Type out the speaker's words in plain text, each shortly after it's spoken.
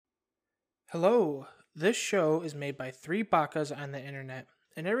Hello, this show is made by three Bakas on the internet,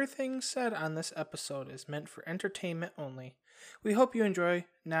 and everything said on this episode is meant for entertainment only. We hope you enjoy.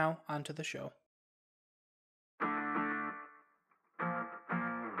 Now, on to the show.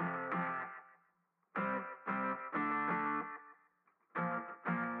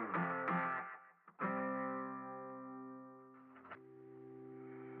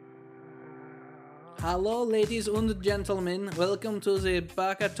 Hello, ladies and gentlemen. Welcome to the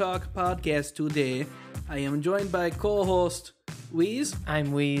Baka Talk podcast today. I am joined by co-host Wheeze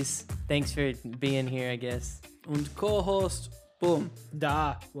I'm Wheeze. Thanks for being here, I guess. and co-host Boom.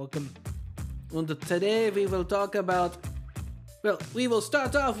 Da, welcome. And today we will talk about... Well, we will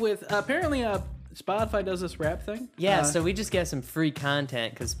start off with... Apparently, Spotify does this rap thing. Yeah, so we just got some free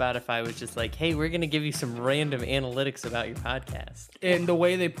content because Spotify was just like, hey, we're going to give you some random analytics about your podcast. And the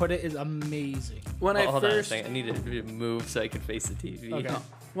way they put it is amazing. When I Hold on a first... second. I need to move so I can face the TV. Okay.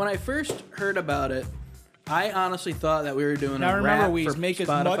 When I first heard about it, I honestly thought that we were doing Now a remember, rap Weeze, for make as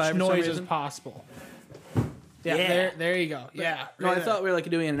Spotify much for some noise as reason. possible. Yeah, Yeah. there you go. Yeah. No, I thought we were like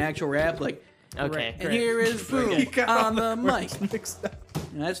doing an actual rap, like... Okay. And here is Boom on the mic. Mixed up.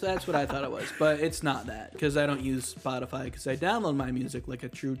 And that's what I thought it was, but it's not that because I don't use Spotify because I download my music like a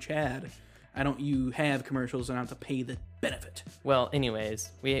true Chad. I don't have commercials and I have to pay the benefit. Well, anyways,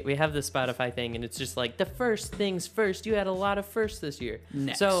 we have the Spotify thing, and it's just like, the first things first. You had a lot of firsts this year.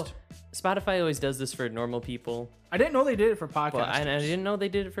 Next. So Spotify always does this for normal people. I didn't know they did it for podcasts. Well, I didn't know they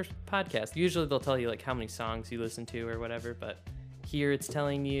did it for podcasts. Usually they'll tell you like how many songs you listen to or whatever, but here it's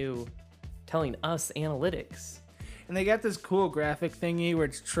telling us analytics. And they got this cool graphic thingy where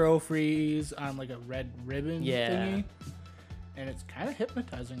it's trophies on like a red ribbon thingy. And it's kind of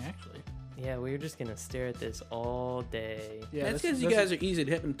hypnotizing, actually. Yeah, we're just gonna stare at this all day. Yeah, That's because you guys are easy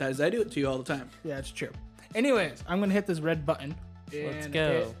to hypnotize. I do it to you all the time. Yeah, it's true. Anyways, I'm going to hit this red button. Let's and go.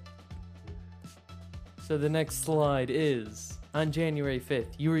 hit- So the next slide is on January 5th,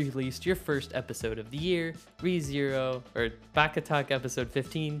 you released your first episode of the year, ReZero, or Baka Talk episode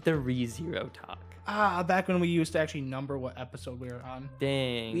 15, the ReZero Talk. back when we used to actually number what episode we were on.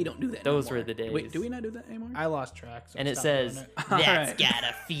 Dang. We don't do that. Those no more. were the days. Wait, do we not do that anymore? I lost track. So And I it stopped says, doing it. that's Alright.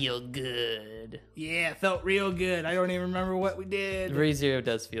 gotta feel good. Yeah, it felt real good. I don't even remember what we did. ReZero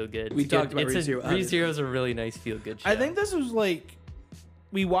does feel good. We It's talked good. about It's ReZero, obviously. ReZero's a really nice feel good show. I think this was like,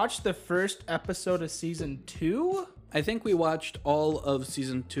 we watched the first episode of season 2. I think we watched all of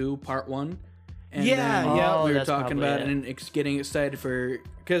season 2, part 1. And Yeah, then yeah. we were that's talking probably about it. it and getting excited for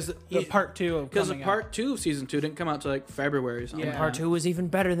because The part 2 of because coming part 2 of season 2 didn't come out till like February or something. Yeah. Part 2 was even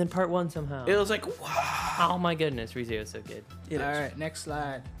better than part 1 somehow. It was like wow. Oh my goodness, ReZero's so good. It All is. right, next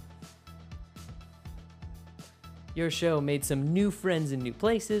slide. Your show made some new friends in new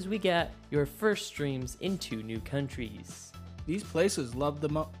places. We got your first streams into new countries. These places loved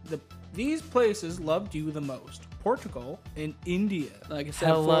These places loved you the most. Portugal and India. Like I said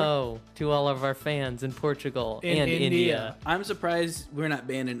before, Hello to all of our fans in Portugal In and India. India. I'm surprised we're not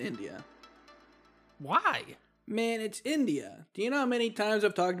banned in India. Why? Man, it's India. Do you know how many times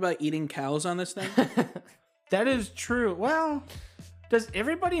I've talked about eating cows on this thing? That is true. Well, does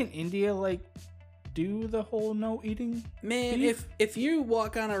everybody in India like do the whole no eating? Man, Beef? if you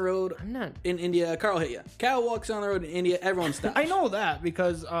walk on a road I'm not. in India, Carl hit you. Cow walks on the road in India, everyone stops. I know that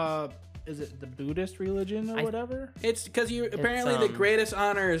because is it the Buddhist religion or whatever? It's because you apparently the greatest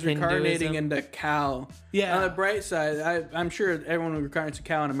honor is reincarnating Hinduism. into cow. Yeah. On the bright side, I'm sure everyone who reincarnates a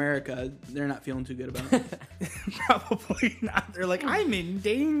cow in America, they're not feeling too good about it. Probably not. They're like, I'm in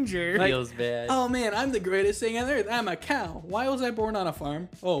danger. Feels bad. Oh man, I'm the greatest thing on earth. I'm a cow. Why was I born on a farm?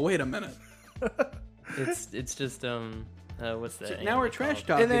 Oh wait a minute. It's just what's that? Now we're anime trash called?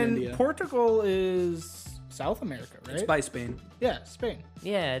 talking And then India. Portugal is South America, right? It's by Spain. Yeah, Spain.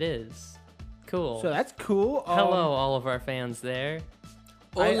 Yeah, it is. Cool. So that's cool. Hello, all of our fans there.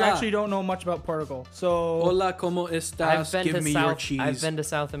 I Hola. actually don't know much about Portugal. So Hola, como estás? I've been Give to me your South. cheese. I've been to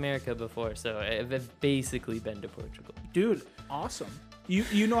South America before, so I've basically been to Portugal. dude, awesome.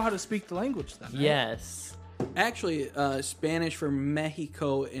 You know how to speak the language then, right? Yes. Actually, Spanish for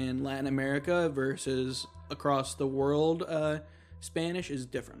Mexico and Latin America versus across the world, Spanish is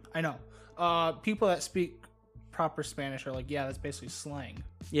different. I know. People that speak proper Spanish are like, yeah, that's basically slang.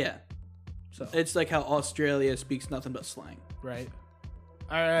 Yeah. So It's like how Australia speaks nothing but slang. right.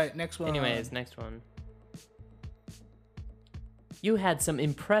 All right, next one. Anyways, next one. You had some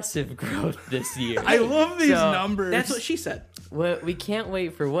impressive growth this year. I love these So, numbers. That's what she said. Well, we can't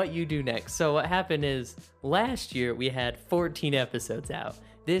wait for what you do next. So what happened is last year we had 14 episodes out.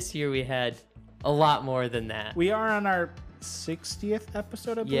 This year we had a lot more than that. We are on our 60th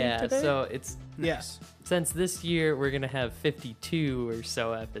episode, I believe, Yeah, today. so it's yes. since this year we're gonna have 52 or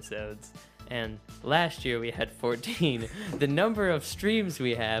so episodes, And last year we had 14. The number of streams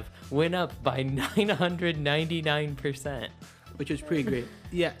we have went up by 999%. Which is pretty great.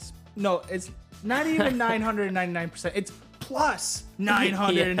 Yes. No, it's not even 999%. It's plus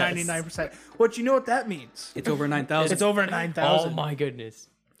 999%. What you know what that means? It's over 9,000. It's over Oh 9,000. my goodness.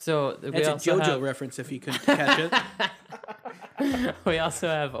 So we That's a also JoJo have, reference if you couldn't catch it. we also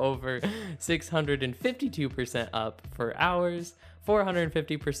have over 652% up for hours,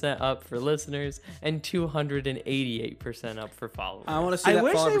 450% up for listeners, and 288% up for followers. I want to see I that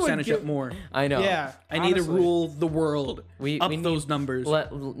wish follower they would percentage give- up more. I know. Yeah. I need to honestly. rule the world. We Up those numbers.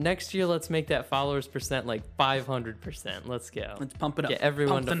 Next year, let's make that followers percent like 500%. Let's go. Let's pump it up. Get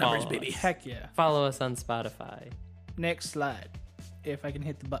everyone Pump to the numbers, follow baby. us. Heck yeah. Follow us on Spotify. Next slide. If I can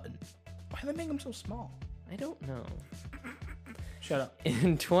hit the button. Why do they make them so small? I don't know. Shut up.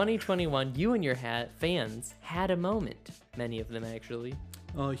 In 2021, you and your fans had a moment. Many of them, actually.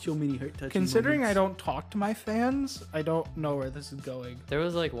 Oh, so many heart touching Considering I moments. don't talk to my fans, I don't know where this is going. There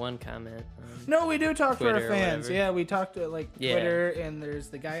was like one comment. No, we do talk to our Twitter or fans. whatever. Yeah, we talk to like Yeah. Twitter, and there's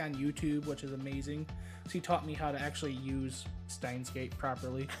the guy on YouTube, which is amazing. So he taught me how to actually use Steins Gate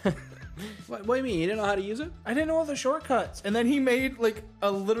properly. What do you mean? You didn't know how to use it? I didn't know all the shortcuts, and then he made like a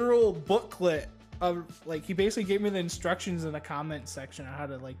literal booklet of like he basically gave me the instructions in the comment section on how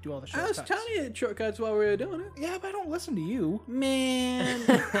to like do all the I was shortcuts. telling you shortcuts while we were doing it. Yeah, but I don't listen to you. Man.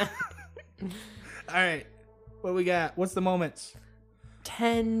 All right, what we got? What's the moments?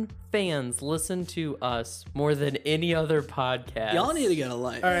 10 fans listen to us more than any other podcast. Y'all need to get a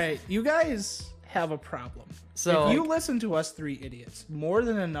life. All right, you guys have a problem. So if you listen to us three idiots more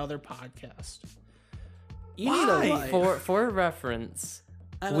than another podcast, You need a Why? life. for reference,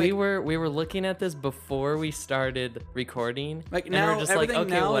 I we like- were looking at this before we started recording. Like and now, we're just everything like,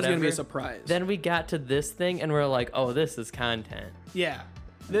 okay, now whatever. is gonna be a surprise. Then we got to this thing and we're like, oh, this is content. yeah,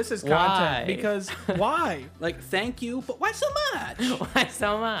 this is Why? content because why? like, thank you, but why so much? Why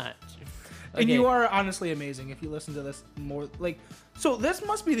so much? And Okay. you are honestly amazing if you listen to this more. Like, so this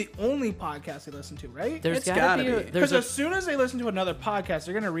must be the only podcast they listen to, right? There's It's gotta, gotta be. be. There's Because a, as soon as they listen to another podcast,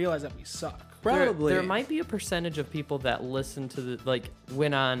 they're gonna realize that we suck. Probably. there might be a percentage of people that listen to the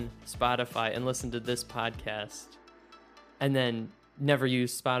went on Spotify and listened to this podcast, and then never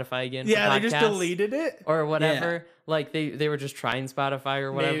used Spotify again. Yeah, for they just podcasts. deleted it. Or whatever, like they were just trying Spotify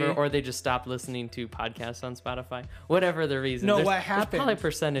or whatever, Maybe. or they just stopped listening to podcasts on Spotify. Whatever the reason. No, there's, what There's probably a happened-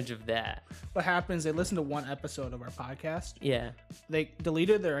 percentage of that. What happens? They listen to one episode of our podcast. Yeah. They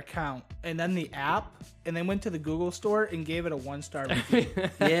deleted their account and then the app, and they went to the Google store and gave it a 1-star review.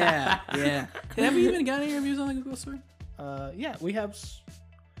 Yeah, yeah. Have you even got any reviews on the Google store? Yeah, we have.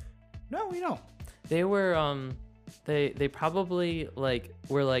 No, we don't. They were they probably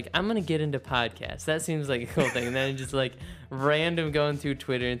were like, I'm gonna get into podcasts. That seems like a cool thing. And then just like random going through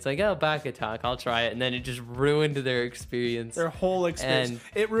Twitter, and it's like, oh, Baka Talk, I'll try it. And then it just ruined their experience. Their whole experience. And-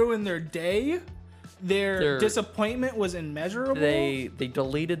 It ruined their day. Their disappointment was immeasurable. They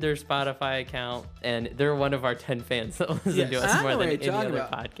deleted their Spotify account, and they're one of our 10 fans that listen Yes. to I us know more what than you're any talking other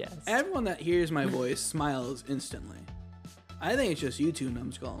about. podcast. Everyone that hears my voice smiles instantly. I think it's just you two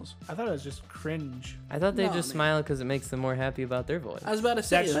numbskulls. I thought it was just cringe. I thought they No, just man. smile because it makes them more happy about their voice. I was about to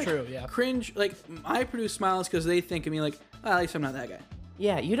say, That's like, true, yeah. Cringe, like, I produce smiles because they think of me like, oh, at least I'm not that guy.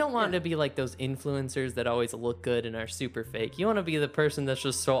 Yeah, you don't want to be like those influencers that always look good and are super fake. You want to be the person that's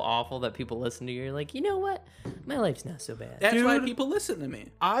just so awful that people listen to you. You're like, you know what? My life's not so bad. That's why Dude. people listen to me.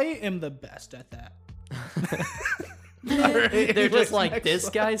 I am the best at that. They're just like, Next this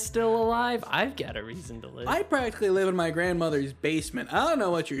slide. guy's still alive? I've got a reason to live. I practically live in my grandmother's basement. I don't know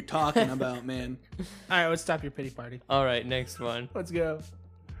what you're talking about, man. All right, let's stop your pity party. All right, next one. Let's go.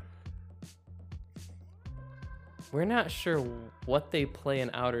 We're not sure what they play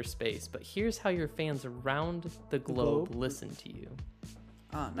in outer space, but here's how your fans around the globe listen to you.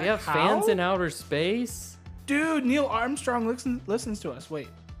 Oh, We have How? fans in outer space? Dude, Neil Armstrong listens to us. Wait,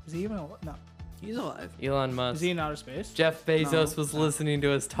 is he even? No, He's alive. Elon Musk. is he in outer space? Jeff Bezos No. was listening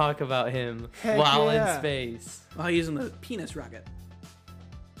to us talk about him Heck while yeah. in space. Oh, he's in the penis rocket.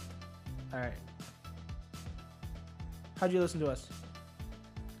 All right. How'd you listen to us?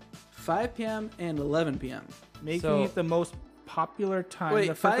 5 p.m. and 11 p.m. Making So- it the most popular time. Wait,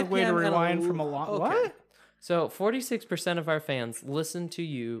 the 5 perfect way to p.m. and rewind el- from a long. okay. What? So 46% of our fans listen to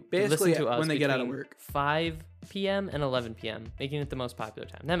you, Basically, listen to us when they get out of between work. 5 p.m. and 11 p.m., making it the most popular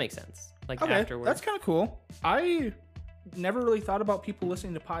time. That makes sense. Like Okay, after work. that's kind of cool. I never really thought about people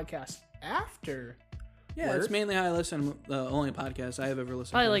listening to podcasts after Yeah, it's mainly how I listen. The only podcast I have ever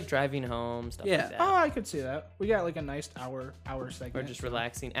listened Probably to. like driving home, stuff Yeah. like that. Oh, I could see that. We got like a nice hour Or segment. just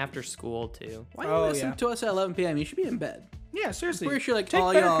relaxing after school too. Why you Oh, listen yeah. to us at 11 p.m.? You should be in bed. Yeah, seriously. We're sure like Take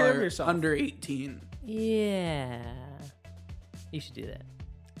all better y'all care of are yourself. under 18. Yeah. You should do that.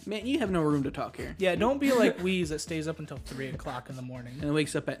 Man, you have no room to talk here. Yeah, don't be like Wheeze that stays up until 3 o'clock in the morning. And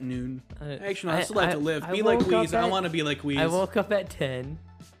wakes up at noon. Actually, no, I- I still have to I- live. I Be like woke up Wheeze. I at- want to be like Wheeze. I woke up at 10.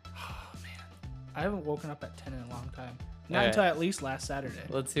 I haven't woken up at 10 in a long time. Not Alright. until at least last Saturday.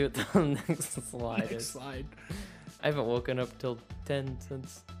 Let's see what the next slide Next is. slide. I haven't woken up till 10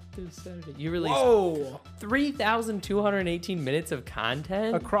 since this Saturday. You released Whoa! 3,218 minutes of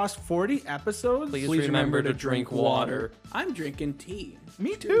content? Across 40 episodes? Please Please remember to drink water. I'm drinking tea.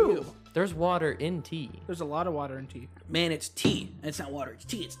 Me Do too. you. There's water in tea. There's a lot of water in tea. Man, it's tea. It's not water. It's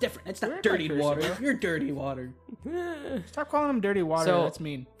tea. It's different. It's not Where am I dirty cursing water. at? You're dirty water. Stop calling them dirty water. So, That's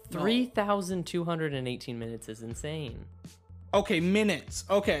mean. No. 3,218 minutes is insane. Okay, minutes.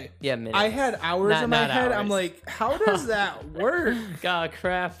 Okay. Yeah, minutes. I had hours Not- in my not head. hours. I'm like, how does that work? God,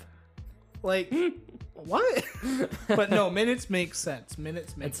 crap. Like, what? But no, minutes make sense.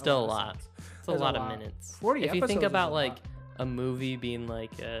 Minutes make It's still a lot. lot. Of sense. It's a There's lot of minutes. 40 if you think episodes is about a like lot. a movie being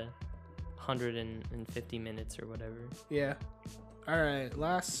like 150 minutes or whatever. Yeah. All right,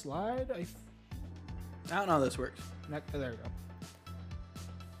 last slide. I don't know how this works. There we go.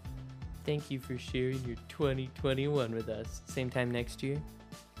 Thank you for sharing your 2021 with us. Same time next year.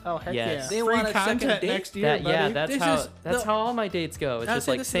 Oh heck Yes. yeah! They Free want a second content date? next year, That, yeah, buddy. that's This how is that's the- how all my dates go. It's I would just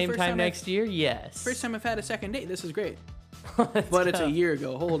say like this is the same first time time next year. Yes. First time I've had a second date. This is great. Let's But it's go. a year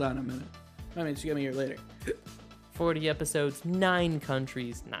ago. Hold on a minute. I mean, it's gonna be a year later. 40 episodes, 9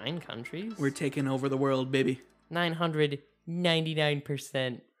 countries. 9 countries? We're taking over the world, baby.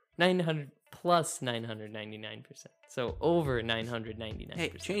 999%. 900 plus 999%. So over 999%. Hey,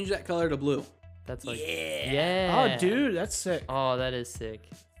 change that color to blue. That's like Yeah. yeah. Oh, dude, that's sick. Oh, that is sick.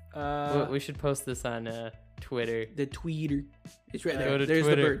 We should post this on Twitter. The tweeter. It's right Go there. to There's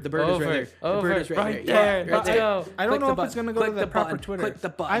Twitter. the bird. The bird Over, is right there. The over, bird is right, right there. there. Yeah, Let's right there. go. I don't Click know the if it's button. gonna go Click to the the proper button. Twitter. Click the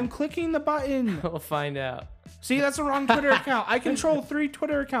button. I'm clicking the button. We'll find out. See, that's the wrong Twitter account. I control 3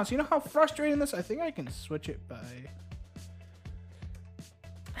 Twitter accounts. You know how frustrating this? I think I can switch it by.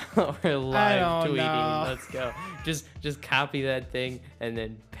 We're live don't tweeting. know. Let's go. Just copy that thing and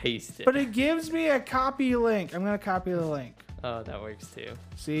then paste it. But it gives me a copy link. I'm gonna copy the link. Oh, that works too.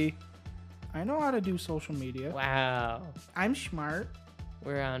 See, I know how to do social media. Wow. I'm smart.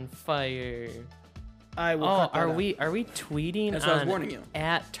 We're on fire. I will. Oh, cut that are out. we tweeting That's what I was on warning you.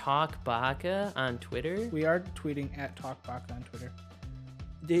 at Talk Baka on Twitter? We are tweeting at TalkBaka on Twitter.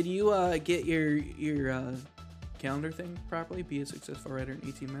 Did you get your calendar thing properly? Be a successful writer in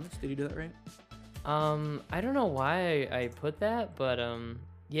 18 minutes. Did you do that right? I don't know why I put that, but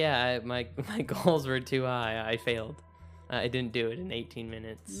yeah, my goals were too high. I failed. I didn't do it in 18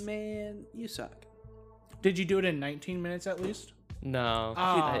 minutes. Man, you suck. Did you do it in 19 minutes at least? No, Oh,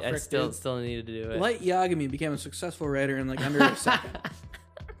 I frick, still dude. needed to do it. Light Yagami became a successful writer in like under a second.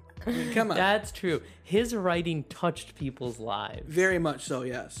 I mean, come on. That's true. His writing touched people's lives. Very much so,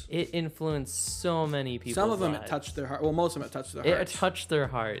 yes. It influenced so many people. Some of them it touched their heart. Well, most of them it touched their It hearts. touched their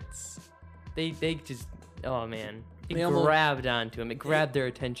hearts. They just, oh man, it They almost- grabbed onto him. It grabbed their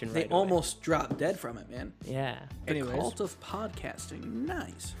attention They right away. almost dropped dead from it, man. Yeah. The Anyways. cult of podcasting.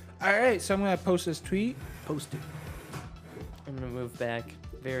 Nice. All right, so I'm gonna post this tweet. Post it. I'm gonna move back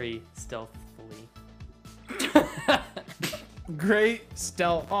very stealthily. Great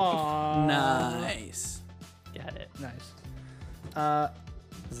stealth. Aww. Nice. Got it. Nice.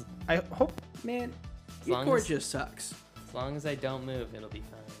 I hope. Man, As your long cord as- just sucks. As long as I don't move, it'll be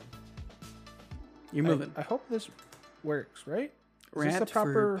fine. You're moving. I hope this works, right? Is this Rant the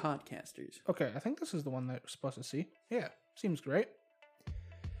proper? for podcasters. Okay, I think this is the one that we're supposed to see. Yeah, seems great.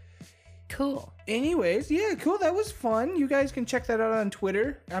 Cool. Anyways, yeah, cool. That was fun. You guys can check that out on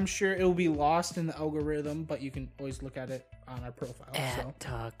Twitter. I'm sure it'll be lost in the algorithm, but you can always look at it on our profile. So At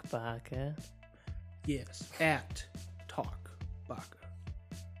Talk Baka. yes, at Talk Baka.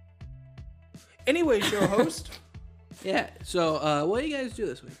 Anyway, show host. Yeah. So, what do you guys do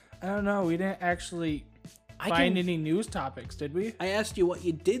this week? I don't know. We didn't actually find any news topics, did we? I asked you what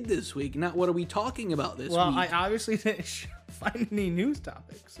you did this week, not what are we talking about this Well, week. I obviously didn't find any news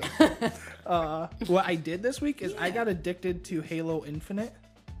topics. So. What I did this week is I got addicted to Halo Infinite.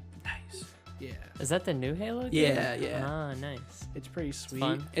 Nice. Yeah, Is that the new Halo game? Yeah, yeah. Ah, nice. it's pretty sweet.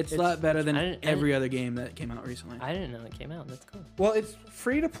 fun. It's a lot better than I didn't- every other game that came out recently. I didn't know it came out. That's cool. Well, it's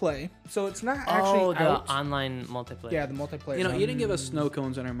free to play, so it's not actually Oh, the out. online multiplayer. Yeah, the multiplayer. You know, zone. you didn't give us snow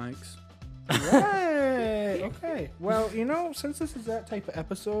cones on our mics. Right. Okay. Well, since this is that type of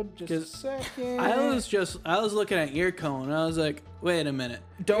episode, just a second. I was looking at ear cone. I was like, wait a minute.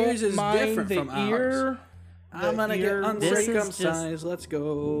 Don't Yours is mind different the from ours. ear. I'm gonna get This is uncircumcised. Let's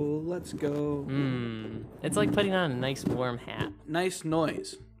go. Let's go. It's like putting on a nice warm hat. Nice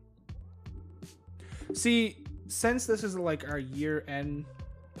noise. See, since this is like our year-end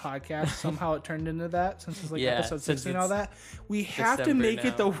podcast, somehow it turned into that. Since it's like Yeah, episode since 16 and all it's that, we have to December make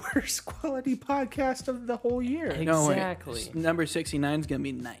it the now. worst quality podcast of the whole year. Exactly. Number 69 is gonna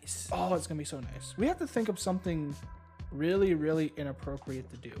be nice. Oh, it's gonna be so nice. We have to think of something really, really inappropriate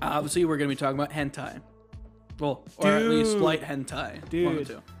to do. Obviously, we're gonna be talking about hentai. Well, or at least Dude. light hentai. One or Dude.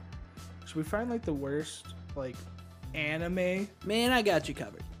 two. Should we find like the worst like anime? Man, I got you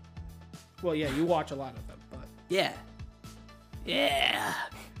covered. Well, yeah, you watch a lot of them, but Yeah. Yeah.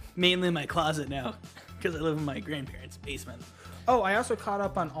 Mainly in my closet now, because I live in my grandparents' basement. oh, I also caught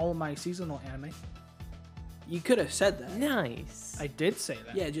up on all of my seasonal anime. You could have said that. Nice. I did say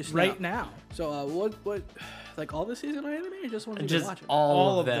that. Yeah, just right now. So, what, like all the seasonal anime, or just ones you Just watching? all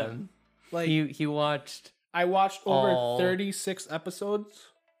All of of them. them. Like He watched I watched over all- 36 episodes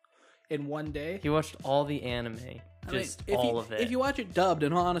in one day. all the anime. I mean, Just if all you, of it. If you watch it dubbed,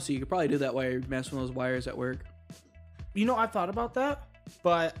 in all honesty, you could probably do that while you're messing with those wires at work. I thought about that,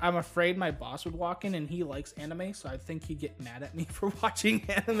 but I'm afraid my boss would walk in and he likes anime, so I think he'd get mad at me for watching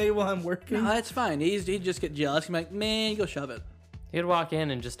anime while I'm working. No, that's fine. He'd just get jealous. He'd be like, man, go shove it. He'd walk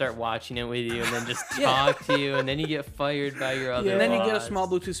in and just start watching it with you, and then just Yeah. talk to you, and then you get fired by your other. Yeah. And then you get a boss. small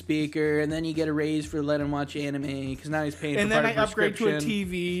Bluetooth speaker, and then you get a raise for letting him watch anime, because now he's paying And for then part I of upgrade to a prescription.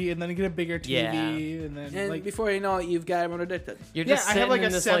 TV, and then I get a bigger TV, Yeah. and then And like before you know it, you've got everyone addicted. You're yeah, just I have like sitting a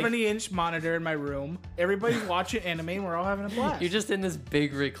in this, 70-inch monitor in my room. Everybody's watching anime, and we're all having a blast. You're just in this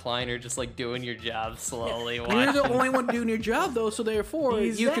big recliner, just like doing your job slowly. You're Watching. the only one doing your job, though, so therefore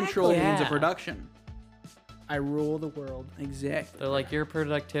you control the means Yeah. of production. I rule the world. Exactly. They're like, your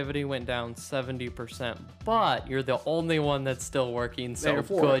productivity went down 70%, but you're the only one that's still working, so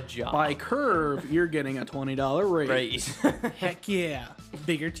Therefore, good job. by curve, you're getting a $20 raise. Right. Heck yeah,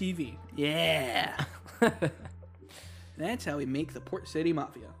 bigger TV. Yeah. That's how we make the Port City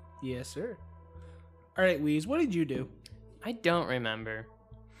Mafia. Yes, sir. All right, Weez, what did you do? I don't remember.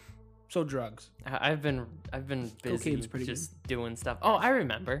 So drugs. I've been busy Cocaine's pretty just doing stuff. Oh, I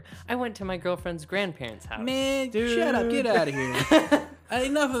remember. I went to my girlfriend's grandparents' house. Man, Dude. shut up. Get out of here.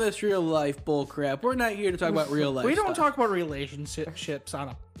 Enough of this real life bull crap. We're not here to talk about real life We don't stuff. talk about relationships on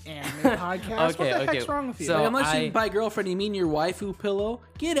a anime podcast. What the heck's wrong with you? So- Like, unless I- you by girlfriend you mean your waifu pillow,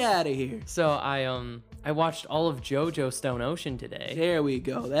 get out of here. So I watched all of JoJo Stone Ocean today. There we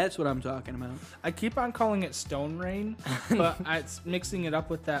go. That's what I'm talking about. I keep on calling it Stone Rain, but it's mixing it up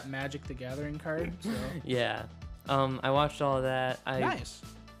with that Magic the Gathering card. So Yeah. I watched all of that. nice,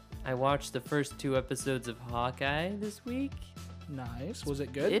 I watched the first 2 episodes of Hawkeye this week. nice. Was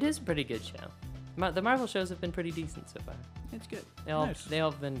it good? It is a pretty good show. The Marvel shows have been pretty decent so far. It's good. Nice. They all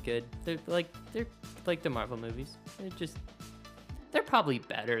have been good. They're like the Marvel movies. They're probably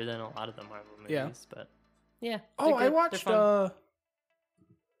better than a lot of the Marvel movies, Yeah. but yeah. Oh, they're I good. They're watched. fun.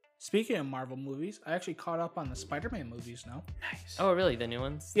 Speaking of Marvel movies, I actually caught up on the Spider-Man movies now. Nice. Oh, really? The new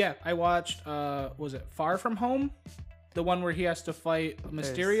ones? Yeah, I watched. Was it Far From Home? The one where he has to fight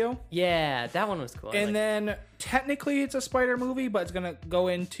Mysterio. Yeah, that one was cool. I And liked then technically it's a Spider movie, but it's gonna go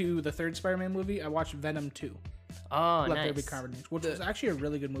into the third Spider-Man movie. I watched Venom 2. Oh, Let There nice. Be Carnage, which is actually a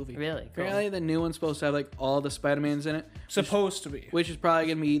really good movie. Really? Cool. Apparently, the new one's supposed to have like all the Spider-Mans in it, Supposed to be. which is probably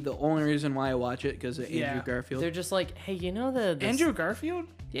gonna be the only reason why I watch it because of Andrew Yeah. Garfield. They're just like, hey, you know the Andrew Garfield?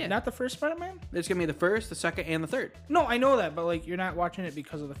 Yeah. Not the first Spider-Man? It's gonna be the first, the second, and the third. No, I know that, but like you're not watching it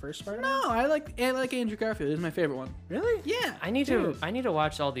because of the first Spider-Man? No, I like Andrew Garfield. He's my favorite one. Really? Yeah, I need Dude. to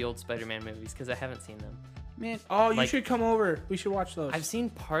watch all the old Spider-Man movies because I haven't seen them. man. Oh, you Like- should come over. We should watch those. I've seen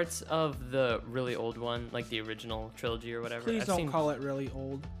parts of the really old one, like the original trilogy or whatever. Please I've don't seen call it really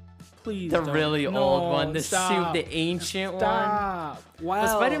old. Please the don't. really No, old one, the stop. the ancient one. Stop. Wow. The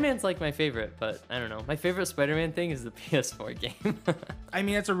Spider-Man's like my favorite, but I don't know. My favorite Spider-Man thing is the PS4 game. I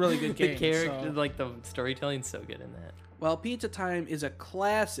mean, it's a really good game. The character, so- like the storytelling's so good in that. Well, Pizza Time is a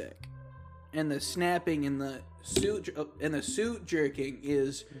classic, and the snapping and the suit jerking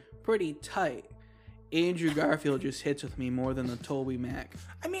is pretty tight. Andrew Garfield just hits with me more than the Toby Mac.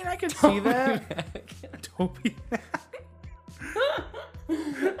 I mean, I could see that. Toby.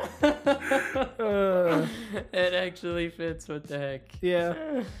 It actually fits. What the heck?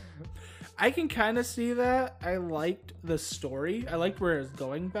 Yeah. I can kind of see that. I liked the story. I liked where it's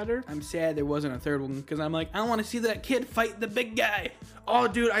going better. I'm sad there wasn't a third one because I'm like, I want to see that kid fight the big guy. Oh,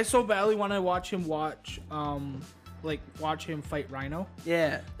 dude, I so badly want to watch him fight Rhino.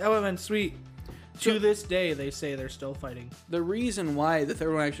 Yeah. That would have been sweet. To this day, they say they're still fighting. The reason why the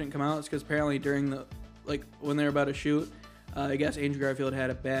third one actually didn't come out is because apparently during the, like, when they were about to shoot, I guess Andrew Garfield had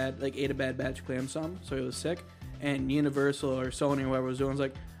ate a bad batch of clam some, so he was sick. And Universal or Sony or whoever was doing was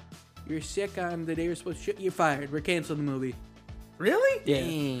like, you're sick on the day you're supposed to shoot, you're fired. We're canceling the movie. Really?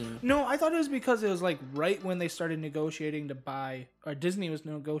 Yeah. No, I thought it was because it was like right when they started negotiating to buy, or Disney was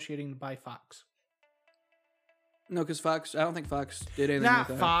negotiating to buy Fox. No, because Fox, I don't think Fox did anything Not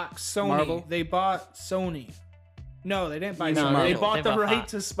with that. Fox, Sony. Marvel? They bought Sony. No, they didn't buy No, Sony. Marvel. They bought They the bought right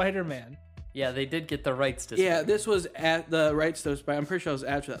Fox. to Spider-Man. Yeah, they did get the rights to. Yeah, Spider-Man. this was at the rights to Spider. I'm pretty sure it was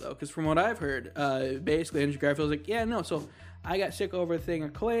after that though, because from what I've heard, basically Andrew Garfield was like, yeah, no, so I got sick over a thing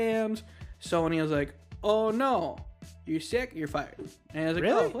of clams. Sony was like, oh no, you're sick, you're fired. And I was like,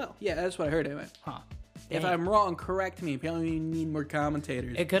 Really? oh well, yeah, that's what I heard. Anyway, Huh. if Dang. I'm wrong, correct me. Apparently, we need more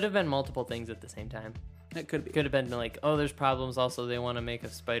commentators. It could have been multiple things at the same time. That could be. Could have been like, oh, there's problems. Also, they want to make a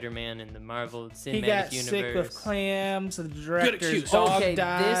Spider-Man in the Marvel Cinematic He got Universe. sick with clams. The director's excuse. dog Okay,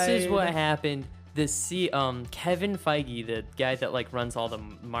 died. this is what happened. Kevin Feige, the guy that like runs all the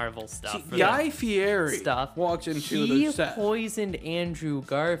Marvel stuff, See, for Guy the Fieri stuff, walks into he the set. poisoned Andrew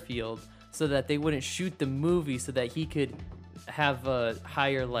Garfield so that they wouldn't shoot the movie, so that he could have a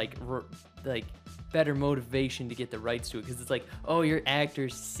higher like better motivation to get the rights to it, because it's like, oh, your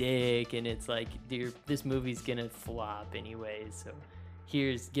actor's sick, and it's like this movie's gonna flop anyways, so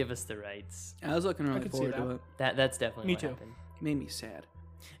give us the rights. I was looking really could see forward to that. it. That's definitely Me what too. happened. It made me sad.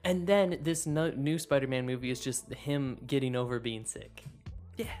 And then this new Spider-Man movie is just him getting over being sick.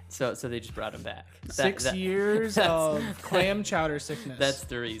 Yeah. So they just brought him back. 6 years of clam chowder sickness. That's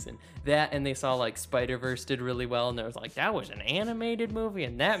the reason. That, and they saw like Spider-Verse did really well, and they was like, that was an animated movie,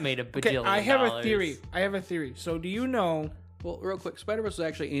 and that made a bajillion okay. I have dollars. a theory. So do you know? Well, real quick, Spider-Verse was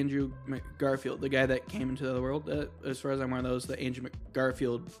actually Andrew Garfield, the guy that came into the other world. As far as I'm aware, that was the Andrew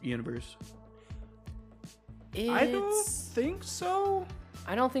Garfield universe. I don't think so.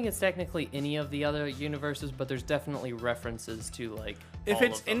 I don't think it's technically any of the other universes, but there's definitely references to like. If all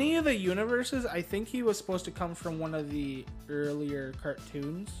it's of them. any of the universes, I think he was supposed to come from one of the earlier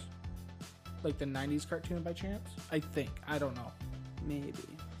cartoons, like the 90s cartoon by chance. I think. I don't know. Maybe.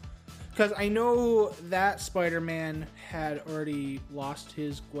 Because I know that Spider-Man had already lost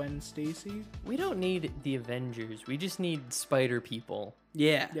his Gwen Stacy. We don't need the Avengers. We just need Spider people.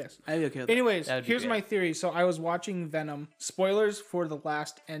 Yeah. Yes. I'd be okay with that. Anyways, That would be here's good. my theory. So I was watching Venom. Spoilers for the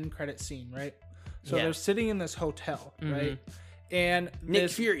last end credit scene, right? So Yeah. they're sitting in this hotel, right? And Nick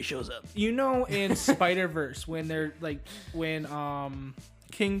this, Fury shows up. you know, in Spider-Verse when they're like when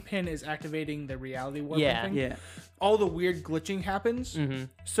Kingpin is activating the reality warp Yeah. thing, Yeah. all the weird glitching happens.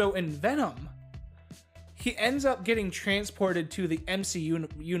 So in Venom, he ends up getting transported to the MCU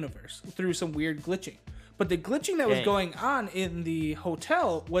universe through some weird glitching. But the glitching that was Dang. going on in the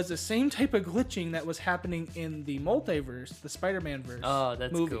hotel was the same type of glitching that was happening in the multiverse, the Spider-Man verse. Oh,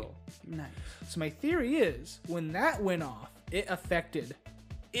 that's movie. cool. Nice. So my theory is, when that went off, it affected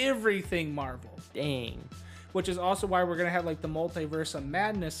everything Marvel. Dang. Which is also why we're gonna have like the multiverse of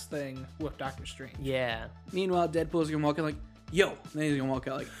madness thing with Doctor Strange. Yeah. Meanwhile, Deadpool's gonna walk in like, yo. And then he's gonna walk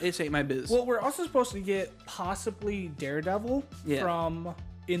out like, this ain't my biz. Well, we're also supposed to get possibly Daredevil Yeah. from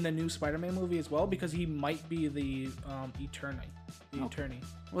in the new Spider-Man movie as well, because he might be the Eternity.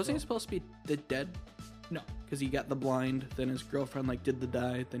 Wasn't he supposed to be the dead? No, Because he got the blind, then his girlfriend like did the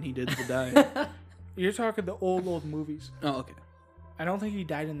die, then he did the die. you're talking the old movies. Oh, okay. I don't think he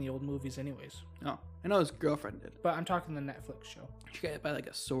died in the old movies, anyways. Oh, I know his girlfriend did. But I'm talking the Netflix show. She got hit by like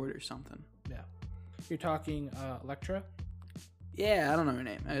a sword or something. Yeah, you're talking Elektra. Yeah, I don't know her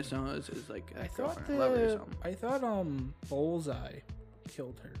name. I just know it's like a I thought girlfriend or lover or something. Bullseye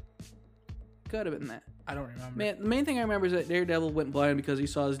killed her. Could have been that. I don't remember. Man, the main thing I remember is that Daredevil went blind because he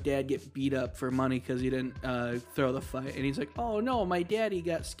saw his dad get beat up for money because he didn't throw the fight, and he's like, "Oh no, my daddy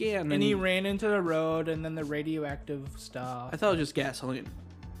got scammed." And he ran into the road, and then the radioactive stuff. I thought it was just gasoline.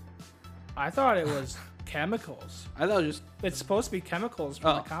 I thought it was chemicals. I thought it was just. It's supposed to be chemicals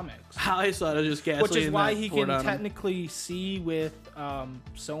from the Oh. comics. I thought it was just gasoline. Which is why that he poured can on him. technically see with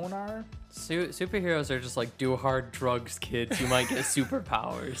sonar. Superheroes are just like, do hard drugs, kids. You might get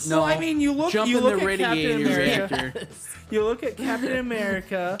superpowers. No, Well, I mean, you look jump you in look the at Captain radiator America. reactor. You look at Captain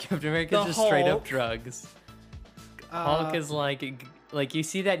America. Captain America's The just straight up Hulk. drugs. Hulk is like you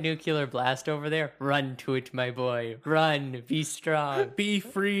see that nuclear blast over there? Run to it, my boy. Run. Be strong. Be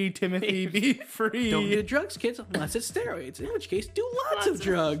free, Timothy. Be free. Don't do drugs, kids, unless it's steroids. In which case, do lots of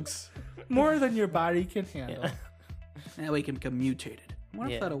drugs. More than your body can handle. Yeah. That way, you can become mutated. I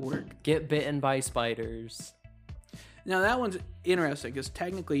wonder Yeah. if that'll work. Get bitten by spiders. Now that one's interesting because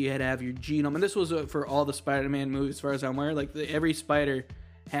technically you had to have your genome, and this was for all the Spider-Man movies, as far as I'm aware. Like every spider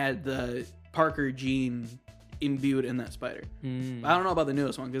had the Parker gene imbued in that spider. I don't know about the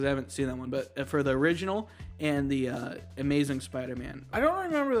newest one because I haven't seen that one, but for the original and the Amazing Spider-Man, I don't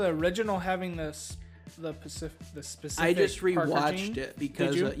remember the original having the specific. I just Parker rewatched gene. it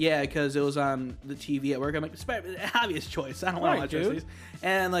because Did you? because it was on the TV at work. I'm like, obvious choice. I don't want to Right, watch dude. these.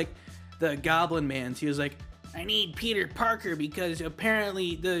 And like the Goblin Man, he was like, I need Peter Parker because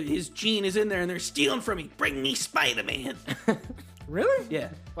apparently his gene is in there and they're stealing from me. Bring me Spider-Man. Really? Yeah.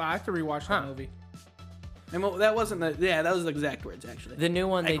 Well, I have to rewatch that movie. And that wasn't that was the exact words actually. The new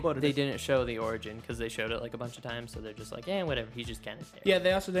one, I quoted they it. didn't show the origin because they showed it like a bunch of times, so they're just like, whatever. He's just kind of there. Yeah,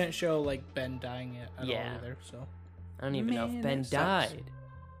 they also didn't show like Ben dying at all Yeah. either. So I don't even know if Man, Ben that sucks. died.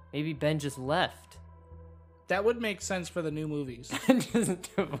 Maybe Ben just left. that would make sense for the new movies. Just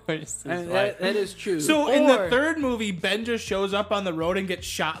divorced his And wife. that is true. So in the Or- third movie, Ben just shows up on the road and gets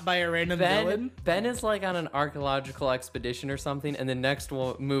shot by a random villain. Ben is like on an archaeological expedition or something, and the next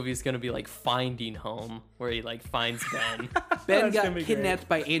movie is gonna be like Finding Home, where he like finds Ben. Ben That's got gonna be kidnapped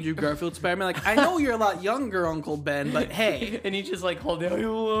by Andrew Garfield Spider-Man. Like, I know you're a lot younger, Uncle Ben, but hey. And he just like hold it, I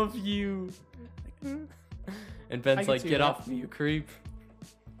love you. And Ben's can like, see get that. off me, you creep.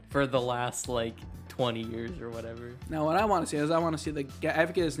 For the last like 20 years or whatever. Now, what I want to see is the guy, I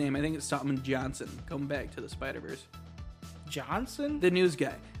forget his name. I think it's something Johnson. Come back to the Spider-Verse. Johnson? The news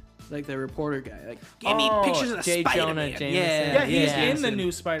guy. Like the reporter guy. Like, give me Oh, pictures of J. Spider-Man. Jonah Jameson. Yeah, he's Yeah. in the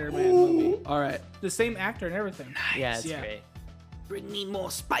new Spider-Man movie. All right. The same actor and everything. Yeah, it's Yeah. great. Bring me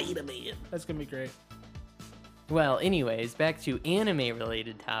more Spider-Man. That's gonna be great. Well, anyways, back to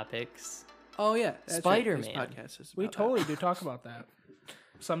anime-related topics. Oh, yeah. That's Spider-Man. Right. This podcast is We about that. totally do talk about that.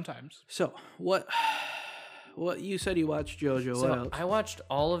 Sometimes. So, what you said you watched JoJo. So what else? I watched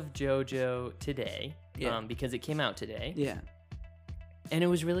all of JoJo today, Yeah. because it came out today, Yeah. and it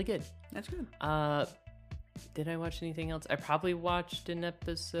was really good. That's good. Did I watch anything else? I probably watched an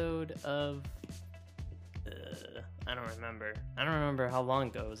episode of. I don't remember. I don't remember how long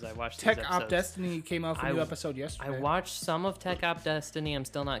ago it was I watched Tech these Op episodes. Destiny came out with a new I- episode yesterday. I watched some of Tech Op Destiny. I'm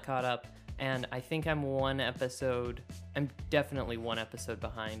still not caught up, and I think I'm definitely one episode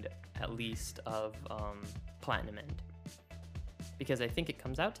behind, at least, of Platinum End, because I think it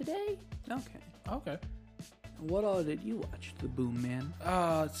comes out today. Okay. Okay. What all did you watch, The Boom Man?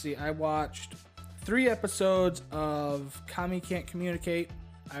 Let's see. I watched 3 episodes of Kami Can't Communicate.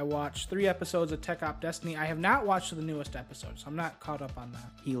 I watched 3 episodes of Tech Op Destiny. I have not watched the newest episode, so I'm not caught up on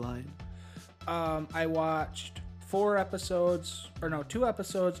that. He lied. I watched 2 episodes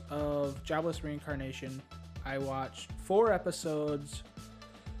of Jobless Reincarnation. I watched 4 episodes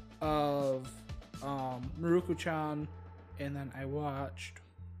of Maruko-chan, and then I watched,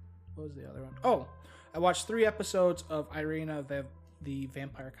 what was the other one? Oh, I watched 3 episodes of Irina, the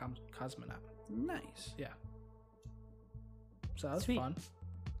Vampire Cosmonaut. Nice. Yeah. So that was Sweet. fun.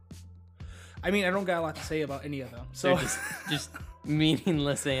 I mean, I don't got a lot to say about any of them. So They're just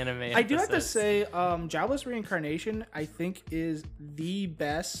meaningless anime. I do have to episodes. say, Jobless Reincarnation, I think, is the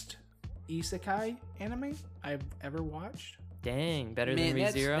best isekai anime I've ever watched. Dang, better Man, than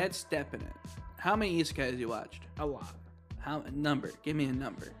ReZero. that's stepping it. How many isekais you watched? A lot. How number? Give me a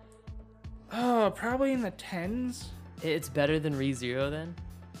number. Oh, probably in the 10s. It's better than ReZero then?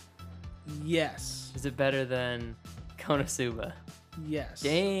 Yes. Is it better than Konosuba? Yes.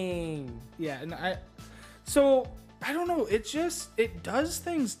 Dang. Yeah, and I don't know, it does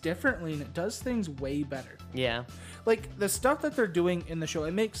things differently and it does things way better. Yeah. Like the stuff that they're doing in the show,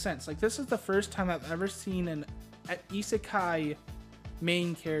 it makes sense. Like this is the first time I've ever seen an isekai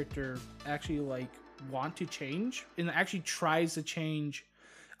main character actually like want to change and actually tries to change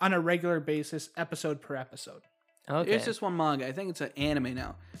on a regular basis, episode per episode. Okay. There's this one manga. I think it's an anime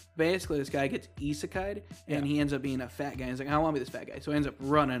now. Basically, this guy gets isekai'd, and he ends up being a fat guy. He's like, I want to be this fat guy. So he ends up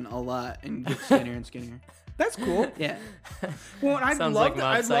running a lot and gets skinnier and skinnier. That's cool. Yeah. Well, and I'd Sounds love like to, Mob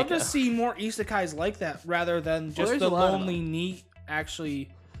I'd love Psycho. to see more isekais like that rather than just there's the a lot of lonely them. neat actually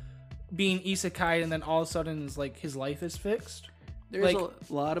being isekai and then all of a sudden is like his life is fixed. There's Like-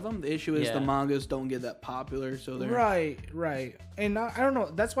 a lot of them. The issue is Yeah. the mangas don't get that popular, so they're Right. And I don't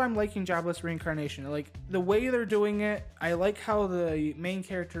know. That's why I'm liking Jobless Reincarnation. Like the way they're doing it, I like how the main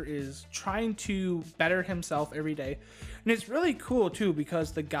character is trying to better himself every day, and it's really cool too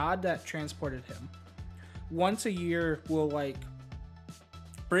because the god that transported him, once a year will like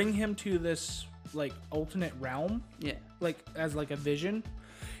bring him to this like alternate realm, yeah. like as like a vision,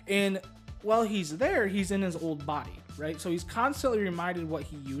 and while he's there, he's in his old body, right? So he's constantly reminded what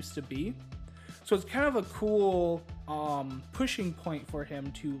he used to be. So it's kind of a cool pushing point for him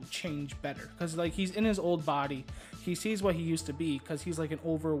to change better because like he's in his old body, he sees what he used to be because he's like an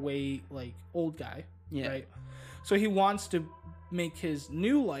overweight like old guy, Yeah. right? So he wants to make his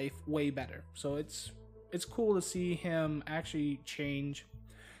new life way better. So it's cool to see him actually change.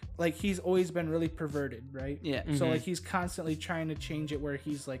 Like, he's always been really perverted, right? Yeah. So like he's constantly trying to change it where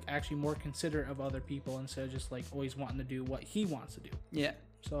he's like actually more considerate of other people instead of just like always wanting to do what he wants to do. Yeah.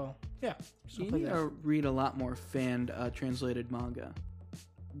 So yeah, You need to read a lot more fan translated manga.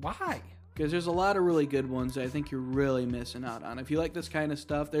 Why? Because there's a lot of really good ones that I think you're really missing out on. If you like this kind of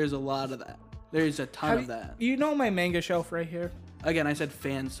stuff, there's a lot of that. There's a ton of that. You know my manga shelf right here? Again, I said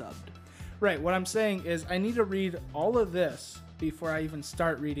fan subbed. Right, what I'm saying is I need to read all of this before I even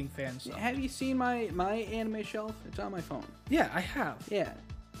start reading fan stuff. Have you seen my anime shelf? It's on my phone. Yeah, I have. Yeah.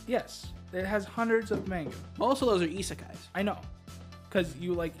 Yes. It has hundreds of manga. Most of those are isekais. I know. Because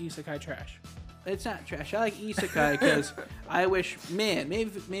you like isekai trash. It's not trash. I like isekai because I wish, man,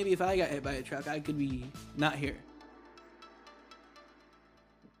 maybe if I got hit by a truck, I could be not here.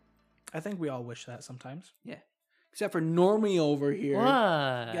 I think we all wish that sometimes. Yeah. Except for Normie over here. What?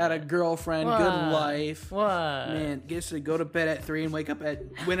 Got a girlfriend, good life. What? Man, gets to go to bed at 3 and wake up at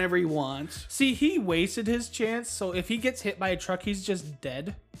whenever he wants. See, he wasted his chance, so if he gets hit by a truck, he's just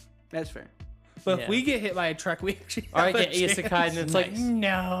dead. That's fair. But Yeah. if we get hit by a truck, we actually Or I have a get chance. isekai and it's like, Nice.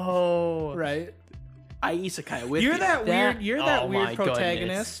 no. Right? I isekai with You're you. that weird. That- You're that oh weird my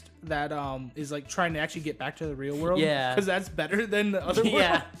protagonist that is like trying to actually get back to the real world. Yeah. because that's better than the other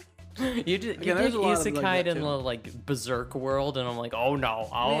Yeah. world. You just Again, you there's get a lot of like isekai that, in too. the like berserk world, and I'm like, oh no,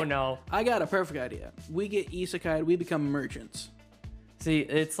 oh Man. no. I got a perfect idea. We get isekai, we become merchants. See,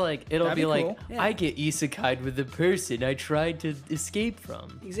 it's like it'll That'd be be like cool. Yeah. I get isekai'd with the person I tried to escape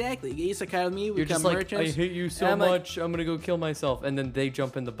from. Exactly. Get isekai with me, we You're become just like, merchants. I hate you so And I'm like, much, I'm gonna go kill myself, and then they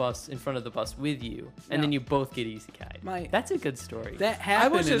jump in the bus in front of the bus with you, and then Yeah. you both get isekai'd. My- That's a good story. that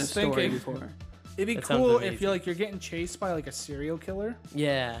happened was in just a story thinking- before. It'd be That sounds cool if amazing. you're getting chased by like a serial killer,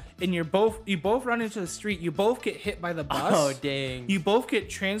 Yeah. and you both run into the street. You both get hit by the bus. Oh dang. You both get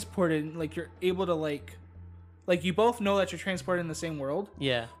transported. And, like, you're able to like you both know that you're transported in the same world.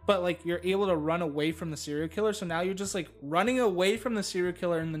 Yeah. But like you're able to run away from the serial killer, so now you're just like running away from the serial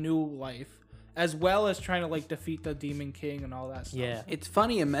killer in the new life, as well as trying to like defeat the demon king and all that stuff. Yeah. It's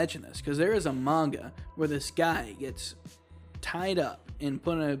funny you mention this because there is a manga where this guy gets tied up and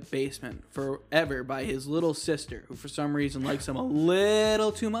put in a basement forever by his little sister, who for some reason likes him a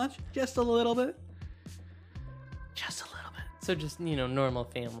little too much, just a little bit. Just a little bit. So just normal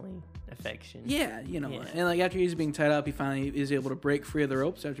family affection. Yeah, Yeah. and like after he's being tied up, he finally is able to break free of the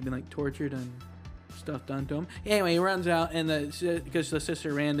ropes after being like tortured and stuff done to him. Anyway, he runs out and because the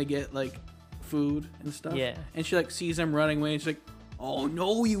sister ran to get like food and stuff. Yeah. And she like sees him running away and she's like, "Oh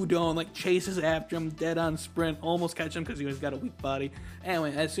no, you don't!" Like chases after him, dead on sprint, almost catch him because he's got a weak body.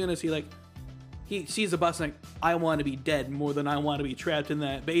 Anyway, as soon as he sees the bus, like, I want to be dead more than I want to be trapped in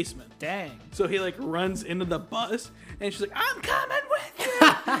that basement. Dang. So he like runs into the bus and she's like, "I'm coming with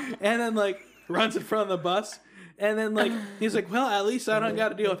you," and then like runs in front of the bus, and then like he's like, "Well, at least I don't got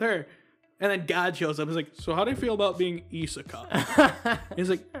to deal with her." And then God shows up. He's like, "So how do you feel about being isekai?" He's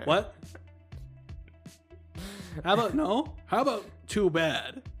like, "What? How about no? How about too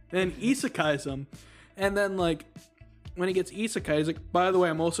bad?" And isekais him, and then like when he gets isekai, he's like, "By the way,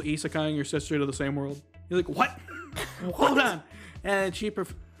 I'm also isekaiing your sister to the same world." He's like, "What? Hold on." And she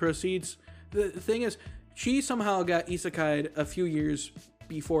proceeds. The thing is, she somehow got isekai'd a few years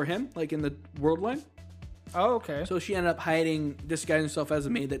before him, like in the world line. Oh, okay. So she ended up hiding, disguising herself as a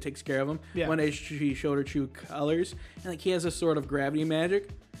maid that takes care of him. Yeah. One day she showed her true colors, and like he has this sort of gravity magic,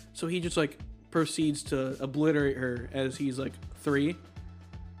 so he just like proceeds to obliterate her as he's like 3,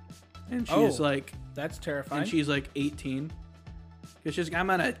 and she's Oh. like, That's terrifying. and she's like 18. Cause she's like, "I'm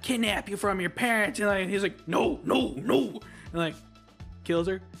gonna kidnap you from your parents," and like he's like, "No, no, no," and like kills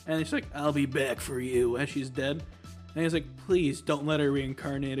her, and she's like, "I'll be back for you," as she's dead. And he's like, "Please don't let her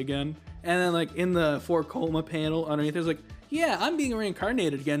reincarnate again." And then like in the 4 coma panel underneath, there's like, "Yeah, I'm being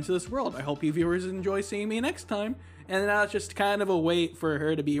reincarnated again to this world. I hope you viewers enjoy seeing me next time." And now it's just kind of a wait for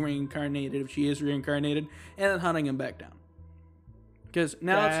her to be reincarnated if she is reincarnated, and then hunting him back down. Because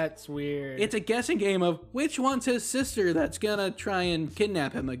now That's weird. it's a guessing game of which one's his sister that's gonna try and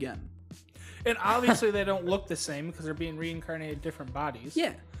kidnap him again. And obviously they don't look the same because they're being reincarnated in different bodies.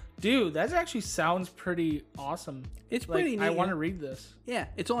 Yeah. Dude, that actually sounds pretty awesome. It's Like, pretty neat. I want to read this. Yeah,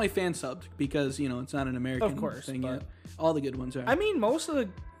 it's only fan subbed because, it's not an American Of course, thing but- yet. All the good ones are. I mean, most of the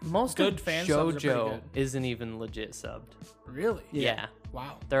Most Good of fan subs are pretty JoJo good. isn't even legit subbed. really. Yeah.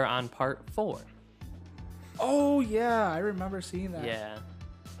 Wow. They're on part 4. Oh yeah, I remember seeing that. Yeah.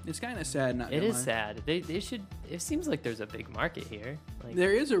 it's kind of sad. Not It gonna is lie. sad. They should. It seems like there's a big market here. Like,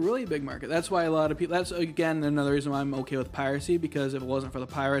 There is a really big market. That's why a lot of people. That's again another reason why I'm okay with piracy, because if it wasn't for the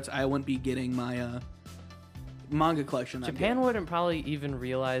pirates, I wouldn't be getting my manga collection. Japan wouldn't probably even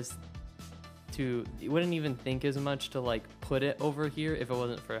realize wouldn't even think as much to like put it over here if it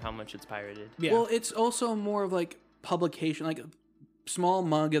wasn't for how much it's pirated. Yeah. Well, it's also more of like publication, like small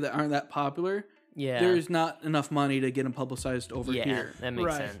manga that aren't that popular. Yeah. There's not enough money to get them publicized over here. That makes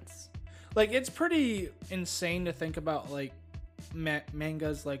Right. sense. Like, it's pretty insane to think about, like,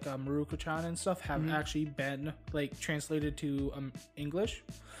 mangas like Maruko-chan and stuff have actually been, like, translated to English.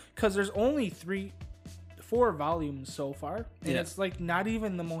 Because there's only 4 volumes so far. And it's, like, not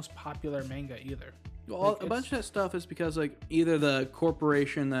even the most popular manga either. Well, Like, a bunch of that stuff is because like either the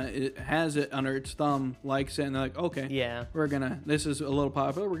corporation that it has it under its thumb likes it, and they're like, okay, Yeah. this is a little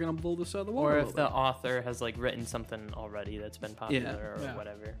popular, we're gonna blow this out of the water. Or a if little the author has like written something already that's been popular or Yeah.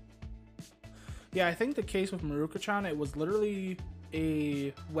 whatever. Yeah, I think the case with Maruko-chan, it was literally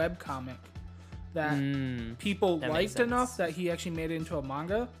a webcomic that people that makes liked enough sense. that he actually made it into a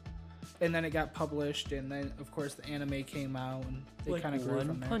manga. And then it got published, and then, of course, the anime came out, and they Like kind of grew One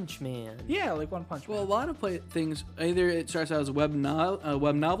from there. Punch Man. Yeah, like One Punch Man. Well, a lot of things either it starts out as a web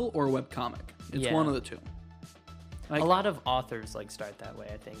novel or a web comic. It's Yeah. one of the two. Like, A lot of authors like start that way,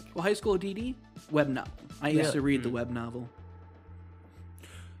 I think. well, High School DD, web novel. I used Yeah. to read the web novel.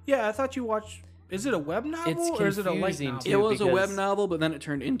 Yeah, I thought you watched... Is it a web novel, It's or is it a light confusing, novel? too. It was a web because- novel, but then it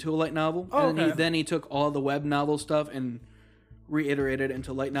turned into a light novel. Oh, and okay. then he took all the web novel stuff and reiterated it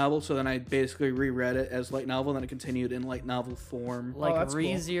into light novel. So then I basically reread it as light novel, and then it continued in light novel form. Like that's cool.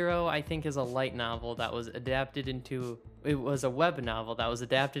 ReZero, I think, is a light novel that was adapted into. It was a web novel that was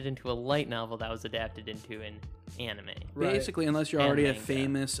adapted into a light novel that was adapted into an anime. Right. Basically, unless you're And already a manga.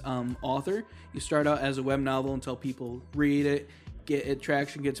 famous author, you start out as a web novel until people read it, get it,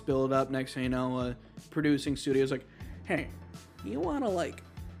 traction gets built up. Next thing you know, producing studios like, hey, you want to like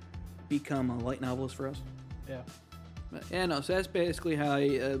become a light novelist for us? Yeah. But, yeah, no. So that's basically how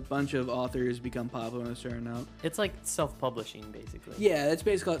a bunch of authors become popular when they're starting out. It's like self-publishing, basically. Yeah, that's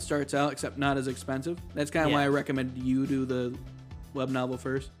basically how it starts out, except not as expensive. That's kind of why Yeah. I recommend you do the web novel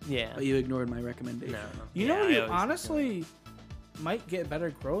first. Yeah. But you ignored my recommendation. No. You Yeah, know, I you always- honestly might get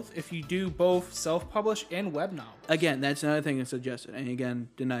better growth if you do both self-publish and web novels. Again, that's another thing I suggested, and again,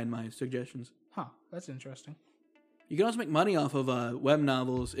 denied my suggestions. Huh, that's interesting. You can also make money off of web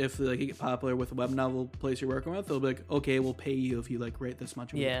novels if like you get popular with a web novel place you're working with. They'll be like, okay, we'll pay you if you like write this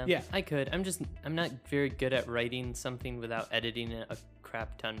much. Yeah. Yeah. I could. I'm not very good at writing something without editing it a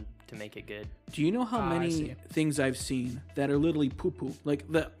crap ton to make it good. Do you know how I many see. things I've seen that are literally poo-poo?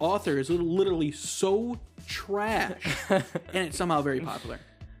 Like the author is literally so trash, and it's somehow very popular.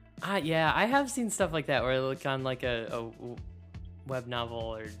 Yeah, I have seen stuff like that where I look on like a web novel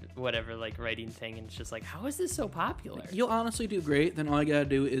or whatever like writing thing, and it's just like, how is this so popular? You'll honestly do great. Then all you gotta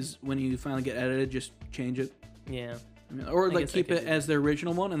do is when you finally get edited, just change it. Yeah. I mean, or I like guess I keep could it do as the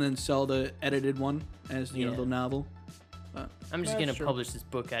original one and then sell the edited one as you know Yeah. the novel. I'm just That's gonna true. publish this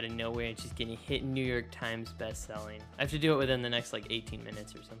book out of nowhere and she's gonna hit New York Times best-selling. I have to do it within the next like 18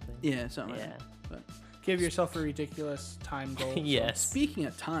 minutes or something. Yeah, something. Yeah. Like that. But Give yourself a ridiculous time goal. Yes. speaking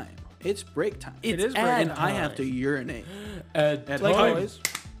of time, it's break time. It is break and time. I have to urinate. At Like time. always.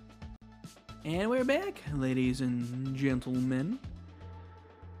 And we're back, ladies and gentlemen.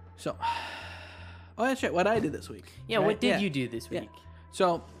 So, oh, that's right. What I did this week. Yeah, right? what did Yeah. you do this Yeah. week?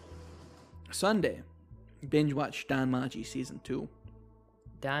 So, Sunday, binge watched Danmachi season 2.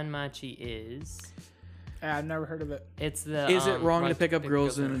 Danmachi is. I've never heard of it. It's the. Is it wrong to Run pick up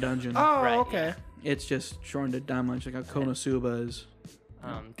girls in a dungeon? Oh, Right, okay. It's just shortened to Danmachi, like how Konosuba is.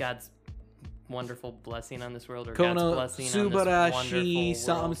 God's wonderful blessing on this world, or God's blessing on this Konosubarashi wonderful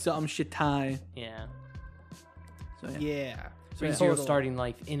something world. something shitai. Yeah. So yeah. Yeah. So, yeah. ReZero Total. starting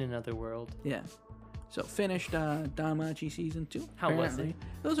life in another world. Yeah. So finished Danmachi season 2. How was it? Apparently.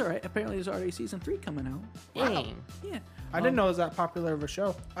 It was alright. Apparently there's already season 3 coming out. Dang. Yeah. I didn't know it was that popular of a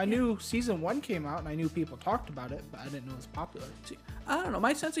show. I knew season 1 came out, and I knew people talked about it, but I didn't know it was popular. See, I don't know.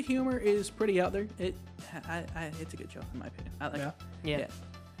 My sense of humor is pretty out there. It's a good show in my opinion. I like Yeah. it. Yeah.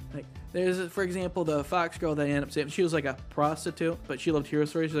 Like there's, for example, the Fox girl that I ended up saving. She was like a prostitute, but she loved hero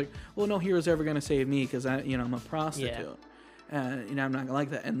stories. She's like, well, no hero's ever gonna save me because I'm a prostitute. I'm not gonna like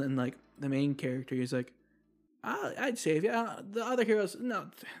that. And then like the main character, he's like, I'd save you. The other heroes, no,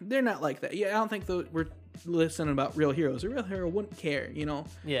 they're not like that. Yeah, I don't think we're listening about real heroes. A real hero wouldn't care,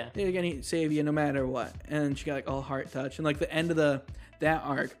 Yeah. They're gonna save you no matter what. And she got like all heart touch. And like the end of that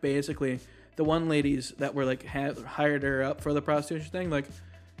arc, basically, the one ladies that were like hired her up for the prostitution thing, like,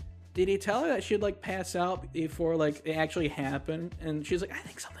 did he tell her that she'd like pass out before like it actually happened? And she's like, I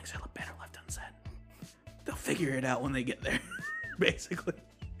think something's better left unsaid. They'll figure it out when they get there, basically.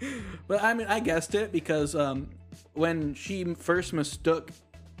 But I mean, I guessed it because when she first mistook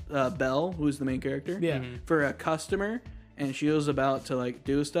Belle, who's the main character. Yeah. For a customer, and she was about to like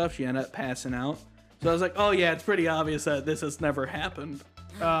do stuff. She ended up passing out. So I was like, oh yeah, it's pretty obvious that this has never happened.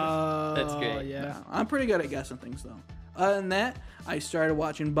 That's great. Yeah. I'm pretty good at guessing things though. Other than that, I started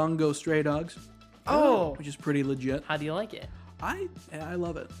watching Bungo Stray Dogs. Oh. Which is pretty legit. How do you like it? I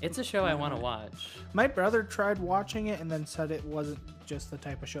love it. It's a show I want to watch. My brother tried watching it and then said it wasn't just the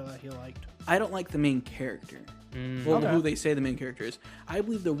type of show that he liked. I don't like the main character. Well, Okay. who they say the main character is. I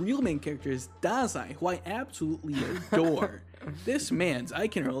believe the real main character is Dazai, who I absolutely adore. This man's I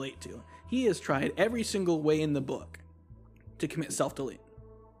can relate to. He has tried every single way in the book to commit self-delete.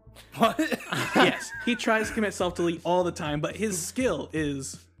 What? Yes, he tries to commit self-delete all the time, but his skill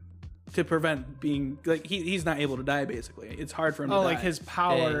is to prevent being like he's not able to die. Basically, it's hard for him to die. Like his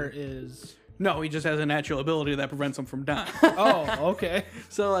power is. No, he just has a natural ability that prevents him from dying. Oh, okay.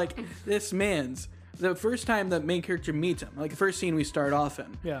 So like this man's the first time the main character meets him, like the first scene we start off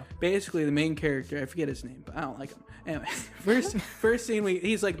in. Yeah. Basically, the main character, I forget his name, but I don't like him. Anyway, first scene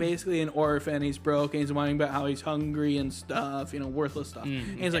he's like basically an orphan. He's broke and he's whining about how he's hungry and stuff, worthless stuff.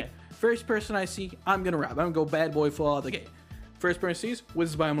 And he's like, first person I see, I'm gonna rob. I'm gonna go bad boy full out the gate. First person he sees,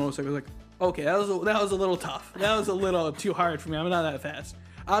 whizzes by a motorcycle. Like, okay, that was a little tough. That was a little too hard for me. I'm not that fast.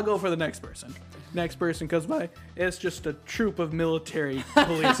 I'll go for the next person. Next person comes by, it's just a troop of military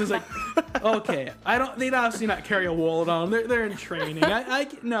police. It's like, okay, they'd obviously not carry a wallet on them. They're in training.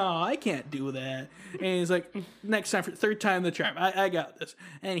 I can't do that. And he's like, next time, for third time the charm, I got this.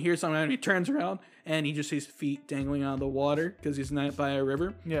 And he hears something, and he turns around, and he just sees feet dangling out of the water because he's not by a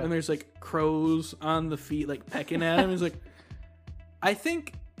river. Yeah. And there's like crows on the feet, like pecking at him. He's like, I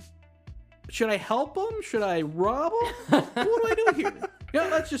think, should I help him? Should I rob him? What do I do here?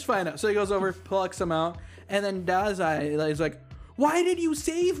 Let's just find out. So he goes over, plucks him out, and then Dazai is like, why did you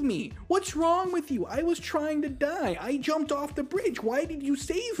save me? What's wrong with you? I was trying to die. I jumped off the bridge. Why did you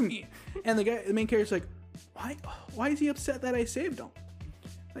save me? And the main character's like, why is he upset that I saved him?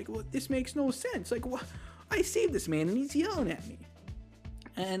 Like, well, this makes no sense. Like, I saved this man and he's yelling at me.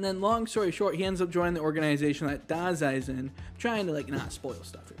 And then, long story short, he ends up joining the organization that Dazai's in. I'm trying to, not spoil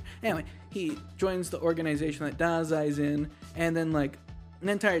stuff here. Anyway, he joins the organization that Dazai's in, and then, the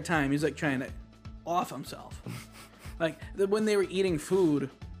entire time, he's, trying to off himself. When they were eating food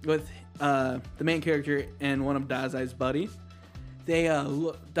with the main character and one of Dazai's buddy,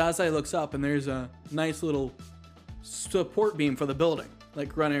 Dazai looks up, and there's a nice little support beam for the building,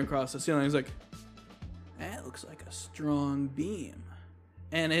 running across the ceiling. He's like, that looks like a strong beam.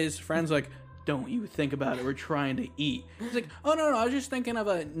 And his friend's like, don't you think about it, we're trying to eat. He's like, oh no, I was just thinking of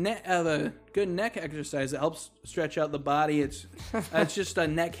a good neck exercise that helps stretch out the body. It's just a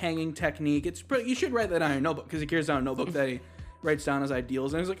neck hanging technique. You should write that on your notebook, because he carries down a notebook that he writes down his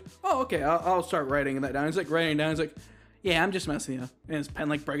ideals. And he's like, oh, okay, I'll start writing that down. He's writing it down. He's like, yeah, I'm just messing you. And his pen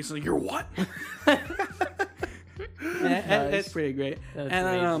breaks. He's like, you're what? It's pretty great. That's and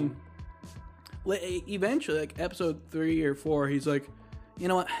then eventually, episode 3 or 4, he's like, you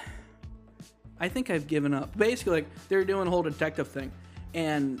know what? I think I've given up. Basically, they're doing a whole detective thing,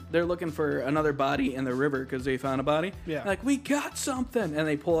 and they're looking for another body in the river because they found a body. Yeah. We got something, and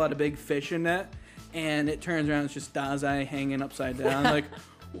they pull out a big fishing net, and it turns around, it's just Dazai hanging upside down.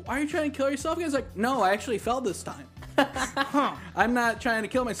 Why are you trying to kill yourself? He's like, no, I actually fell this time. I'm not trying to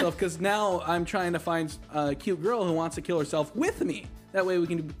kill myself, because now I'm trying to find a cute girl who wants to kill herself with me. That way we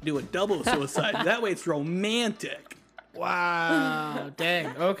can do a double suicide. That way it's romantic. Wow. Dang.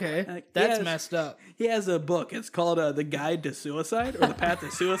 Okay. That's messed up. He has a book. It's called The Guide to Suicide, or The Path to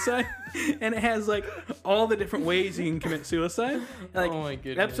Suicide. And it has all the different ways you can commit suicide. Oh my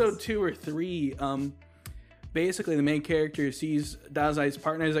goodness. Episode 2 or 3, basically the main character sees Dazai's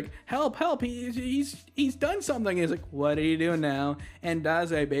partner. He's like, help, he's done something. He's like, what are you doing now? And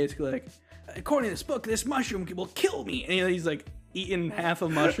Dazai basically according to this book, this mushroom will kill me. And he's eating half a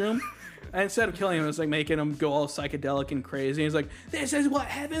mushroom. And instead of killing him, it's making him go all psychedelic and crazy. He's like, this is what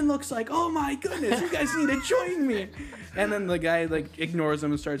heaven looks like. Oh my goodness, you guys need to join me. And then the guy ignores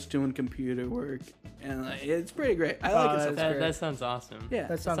him and starts doing computer work. And it's pretty great. I like it. That sounds awesome. Yeah,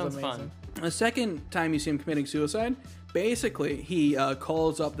 That sounds amazing. fun. The second time you see him committing suicide, basically he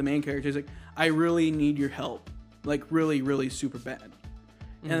calls up the main character. He's like, I really need your help. Really, really super bad.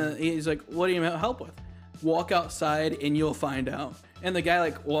 And he's like, what do you need help with? Walk outside and you'll find out. And the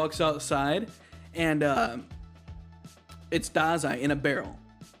guy walks outside, and it's Dazai in a barrel.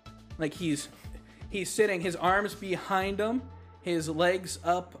 Like he's sitting, his arms behind him, his legs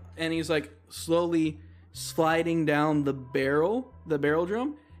up, and he's like slowly sliding down the barrel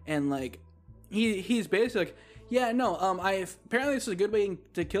drum, and like he's basically like, yeah, no, apparently this is a good way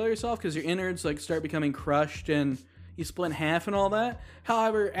to kill yourself because your innards like start becoming crushed and you split in half and all that.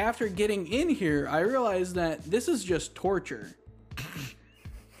 However, after getting in here, I realized that this is just torture.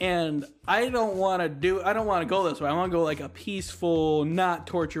 And I don't want to go this way. I want to go like a peaceful, not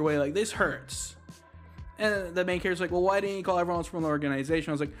torture way. Like, this hurts. And the main character's like, well, why didn't you call everyone else from the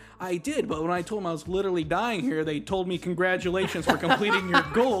organization? I was like, I did, but when I told them I was literally dying here, they told me congratulations for completing your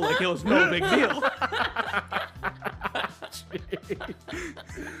goal. Like, it was no big deal.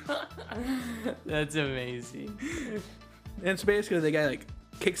 That's amazing. And it's basically the guy, like,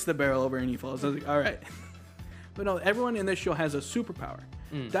 kicks the barrel over and he falls. I was like, all right. But no, everyone in this show has a superpower.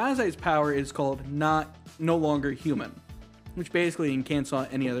 Dazai's power is called no longer human, which basically can cancel out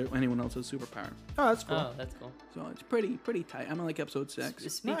anyone else's superpower. Oh, that's cool. Oh, that's cool. So it's pretty tight. I'm on like episode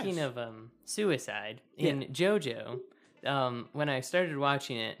 6. Speaking Nice. of suicide, in JoJo, when I started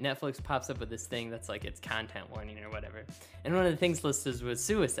watching it, Netflix pops up with this thing that's like it's content warning or whatever. And one of the things listed was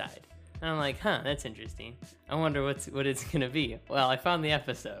suicide. And I'm like, huh, that's interesting. I wonder what it's going to be. Well, I found the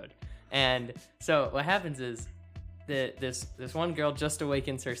episode. And so what happens is this one girl just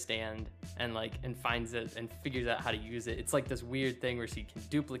awakens her stand and finds it and figures out how to use it. It's like this weird thing where she can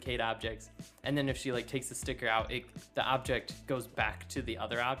duplicate objects, and then if she like takes the sticker out, the object goes back to the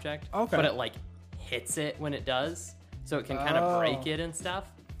other object. Okay. But it like hits it when it does, so it can kind of break it and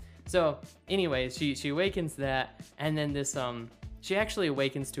stuff. So anyways, she awakens that, and then this she actually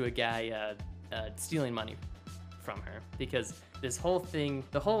awakens to a guy stealing money from her, because this whole thing,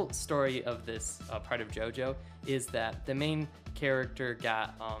 the whole story of this part of JoJo is that the main character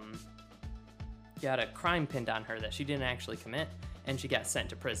got a crime pinned on her that she didn't actually commit, and she got sent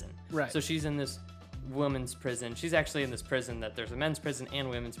to prison. Right. So she's in this women's prison. She's actually in this prison that there's a men's prison and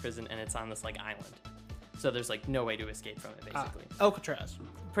women's prison, and it's on this like island. So there's like no way to escape from it, basically. Alcatraz.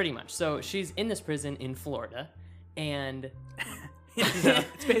 Pretty much. So she's in this prison in Florida, and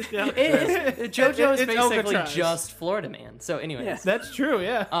It's basically JoJo is It's basically Alcatraz. just Florida Man. So anyways, Yeah. That's true,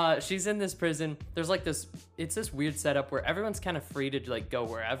 yeah. she's in this prison. There's like it's this weird setup where everyone's kind of free to like go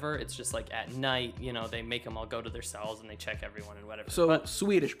wherever. It's just like at night, they make them all go to their cells and they check everyone and whatever. So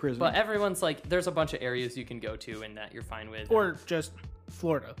Swedish prison. But everyone's like, there's a bunch of areas you can go to and that you're fine with. Or just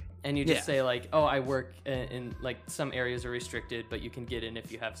Florida. And you just Yeah. say like, oh, I work in like some areas are restricted, but you can get in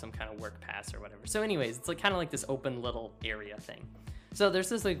if you have some kind of work pass or whatever. So anyways, it's like kind of like this open little area thing. So there's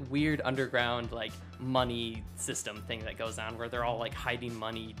this like weird underground like money system thing that goes on where they're all like hiding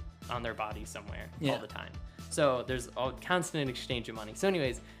money on their body somewhere all the time. So there's a constant exchange of money. So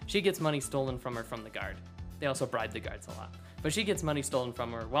anyways, she gets money stolen from her from the guard. They also bribe the guards a lot. But she gets money stolen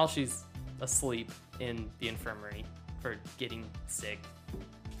from her while she's asleep in the infirmary for getting sick.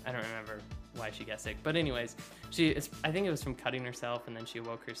 I don't remember why she got sick. But anyways, I think it was from cutting herself, and then she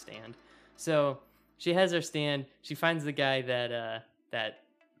awoke her stand. So she has her stand. She finds the guy that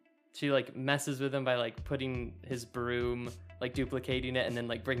she like messes with him by like putting his broom, like duplicating it and then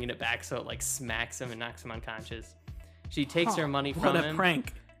like bringing it back so it like smacks him and knocks him unconscious. She takes her money from what a him.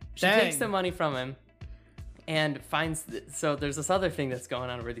 prank. She takes the money from him and finds so there's this other thing that's going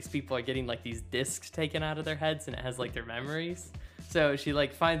on where these people are getting like these discs taken out of their heads, and it has like their memories. So she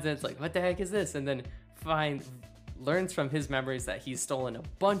like finds it, it's like, what the heck is this? And then learns from his memories that he's stolen a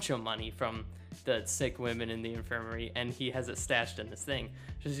bunch of money from the sick women in the infirmary, and he has it stashed in this thing.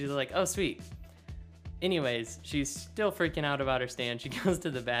 So she's like, oh sweet. Anyways, she's still freaking out about her stand. She goes to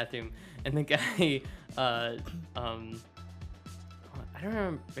the bathroom, and the guy I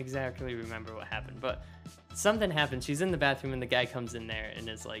don't exactly remember what happened, but something happened. She's in the bathroom, and the guy comes in there and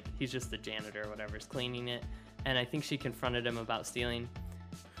is like, he's just the janitor or whatever, is cleaning it. And I think she confronted him about stealing.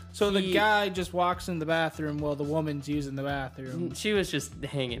 So the guy just walks in the bathroom while the woman's using the bathroom. She was just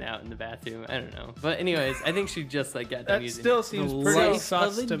hanging out in the bathroom. I don't know. But anyways, I think she just like got done That using still seems The pretty life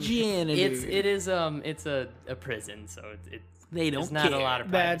sus of to a me. janitor. It's a prison, so They don't there's not care. a lot of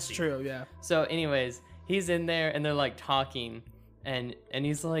That's privacy. true, yeah. So anyways, he's in there and they're like talking, and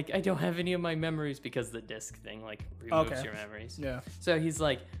he's like, I don't have any of my memories, because the disc thing like removes your memories. Yeah. So he's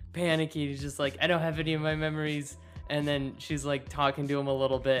like panicky. He's just like, I don't have any of my memories. And then she's like talking to him a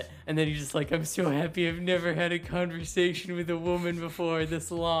little bit, and then he's just like, I'm so happy I've never had a conversation with a woman before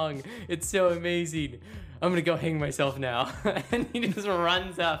this long. It's so amazing. I'm gonna go hang myself now. And he just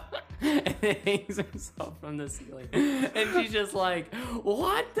runs up and hangs himself from the ceiling. And she's just like,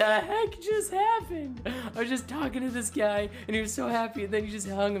 what the heck just happened? I was just talking to this guy, and he was so happy, and then he just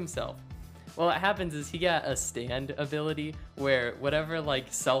hung himself. Well, what happens is he got a stand ability where whatever like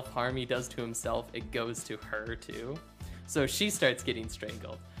self-harm he does to himself, it goes to her too. So she starts getting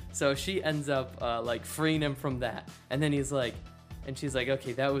strangled. So she ends up like freeing him from that. And then he's like, and she's like,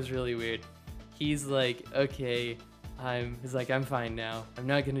 okay, that was really weird. He's like, okay, I'm fine now. I'm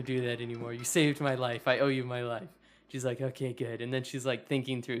not gonna do that anymore. You saved my life. I owe you my life. she's like, okay, good. And then she's like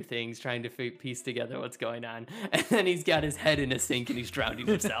thinking through things, trying to piece together what's going on. And then he's got his head in a sink and he's drowning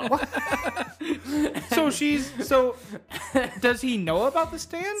himself. So does he know about the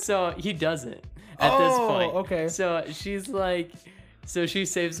stand? So he doesn't at this point. Okay. So she's like, so she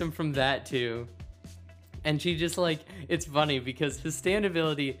saves him from that too. And she just like, it's funny because his stand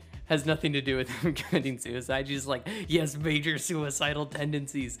ability has nothing to do with him committing suicide. She's like, he has major suicidal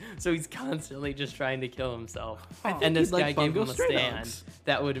tendencies. So he's constantly just trying to kill himself. And this guy gave him a stand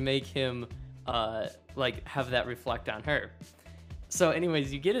that would make him like have that reflect on her. So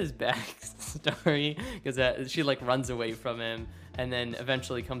anyways, you get his backstory because she like runs away from him and then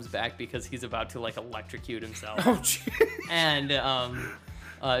eventually comes back because he's about to like electrocute himself. Oh, jeez. And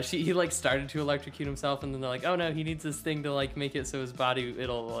he like started to electrocute himself, and then they're like, oh no, he needs this thing to like make it so his body,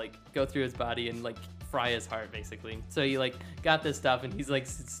 it'll like go through his body and like fry his heart basically. So he like got this stuff and he's like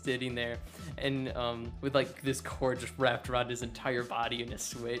sitting there and with like this cord just wrapped around his entire body and a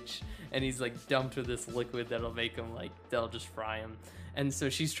switch, and he's like dumped with this liquid that'll make him like, that'll just fry him. And so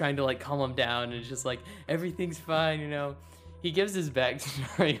she's trying to like calm him down and it's just like, everything's fine, you know. He gives his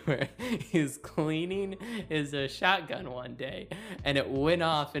backstory where he's cleaning his shotgun one day and it went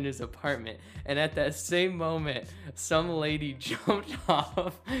off in his apartment. And at that same moment, some lady jumped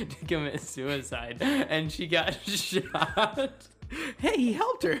off to commit suicide and she got shot. Hey, he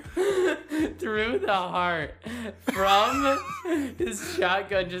helped her Through the heart from his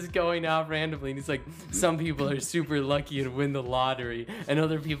shotgun just going off randomly. And he's like, some people are super lucky to win the lottery and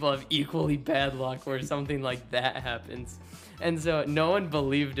other people have equally bad luck where something like that happens. And so no one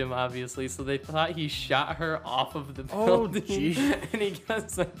believed him, obviously, so they thought he shot her off of the building. Oh, geez. And he got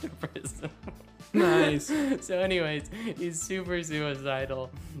sent to prison. Nice. So anyways, he's super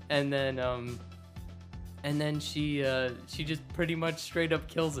suicidal. And then she just pretty much straight up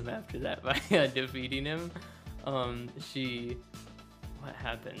kills him after that by defeating him. What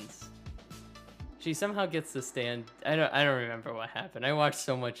happens? She somehow gets the stand. I don't remember what happened. I watched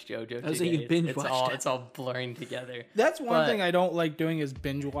so much JoJo today. You binge watched it. It's all blurring together. That's one thing I don't like doing is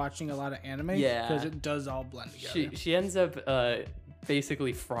binge watching a lot of anime. Yeah. Because it does all blend together. She ends up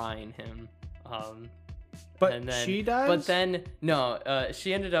basically frying him. But and then, she dies? But then no,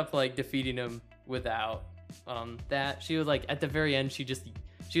 she ended up like defeating him without that. She was like at the very end. She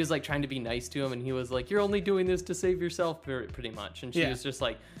was like trying to be nice to him, and he was like, "You're only doing this to save yourself," pretty much. And she was just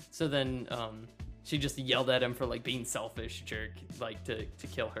like, so then she just yelled at him for like being selfish jerk, like to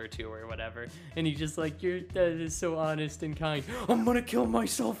kill her too or whatever. And he just like, that is so honest and kind. I'm gonna kill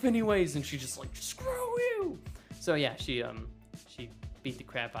myself anyways. And she just like, screw you. So yeah, she beat the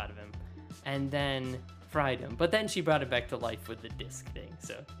crap out of him and then fried him. But then she brought him back to life with the disc thing.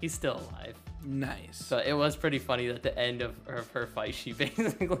 So he's still alive. Nice. So it was pretty funny that at the end of her fight, she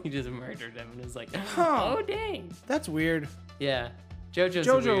basically just murdered him and was like, oh dang. That's weird. Yeah.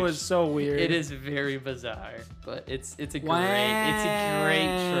 JoJo is so weird. It is very bizarre, but it's a great trip.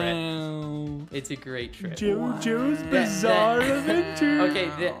 It's a great trip. JoJo's Bizarre Adventure.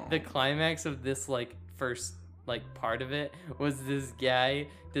 Okay, the climax of this like first like part of it was this guy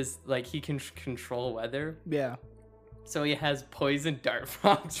he can control weather. Yeah. So he has poison dart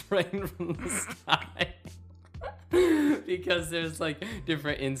frogs rain from the sky. Because there's like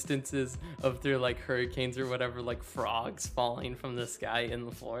different instances of through like hurricanes or whatever, like frogs falling from the sky in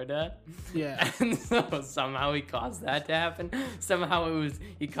Florida. Yeah. And so somehow he caused that to happen. Somehow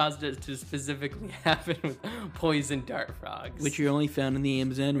he caused it to specifically happen with poison dart frogs. Which are only found in the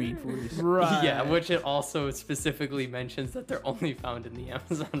Amazon rainforest. Right. Yeah, which it also specifically mentions that they're only found in the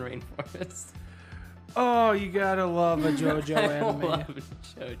Amazon rainforest. Oh, you gotta love a JoJo I anime. love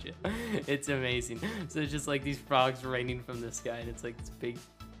JoJo. It's amazing. So it's just like these frogs raining from the sky, and it's like this big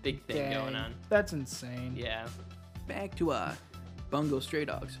thing going on. That's insane. Yeah. Back to Bungo Stray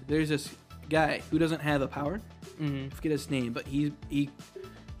Dogs. There's this guy who doesn't have a power. Mm-hmm. I forget his name, but he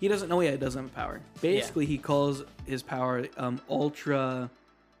doesn't know he doesn't have a power. Basically, he calls his power Ultra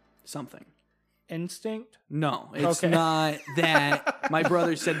something. Instinct? No, it's not that. My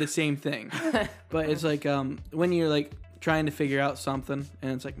brother said the same thing. But it's like when you're like trying to figure out something,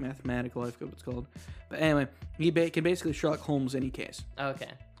 and it's like mathematical, I forget what it's called. But anyway, he can basically Sherlock Holmes any case.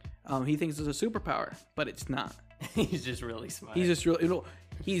 Okay. He thinks it's a superpower, but it's not. He's just really smart. He's just really,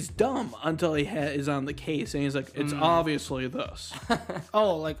 he's dumb until he is on the case, and he's like, it's obviously this.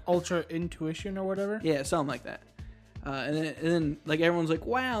 Oh, like Ultra Intuition or whatever? Yeah, something like that. And then like everyone's like,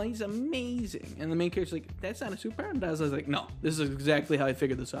 wow, he's amazing, and the main character's like, that's not a superpower. And I was like, no, this is exactly how I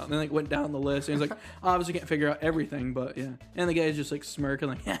figured this out. And then like went down the list, and he's like, obviously can't figure out everything, but yeah. And the guy's just like smirking,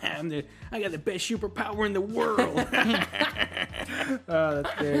 like, I got the best superpower in the world. Oh,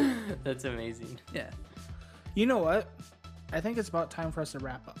 that's great. That's amazing. Yeah. You know what? I think it's about time for us to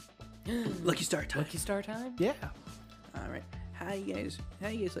wrap up. Lucky Star time. Lucky Star time? Yeah. All right. How you guys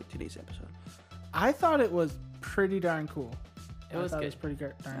like today's episode? I thought it was pretty darn cool. It was good. It was pretty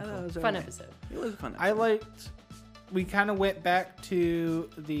darn I thought cool. it was Fun alright. episode. It was a fun. I Episode. liked. We kind of went back to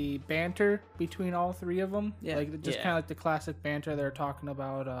the banter between all three of them. Yeah. Like just Yeah. kind of like the classic banter they're talking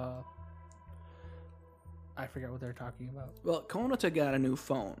about. I forget what they're talking about. Well, Konata got a new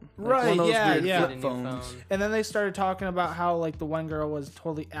phone. Right, One of those yeah, weird yeah. flip Get a new phones. phone. And then they started talking about how like the one girl was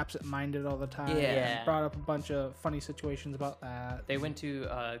totally absent-minded all the time. Yeah. And brought up a bunch of funny situations about that. They went to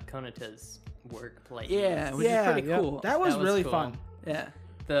Konata's workplace. Yeah, which is pretty cool. That was That was really cool. fun. Yeah.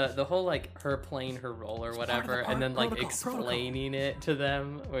 The whole like her playing her role or whatever, and then like protocol. explaining it to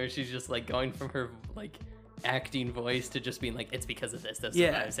them, where she's just like going from her like acting voice to just being like, it's because of this. That's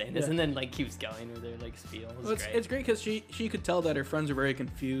Yeah, why I'm saying this, yeah. and then like keeps going with her like spiel. It was Well, great. it's great because she could tell that her friends are very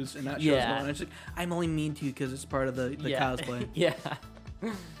confused and not sure what's Yeah. going on. It's like, I'm only mean to you because it's part of the yeah. cosplay. yeah.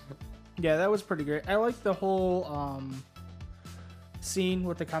 Yeah, that was pretty great. I like the whole scene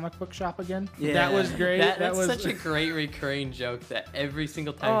with the comic book shop again. Yeah. That was great. That's was such a great recurring joke that every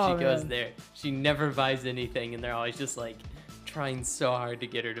single time Oh, she goes man. there, she never buys anything, and they're always just like trying so hard to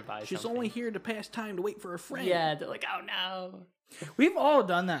get her to buy She's something. only here to pass time to wait for a friend. Yeah, they're like, oh no. We've all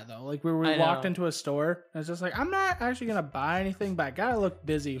done that though. Like where we I walked know. into a store and it's just like, I'm not actually gonna buy anything, but I gotta look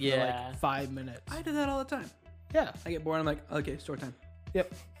busy for Yeah. like 5 minutes. I do that all the time. Yeah. I get bored. I'm like, okay, store time.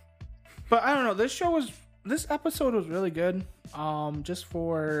 Yep. But I don't know. This episode was really good. Just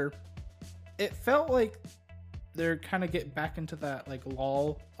for, it felt like they're kind of getting back into that like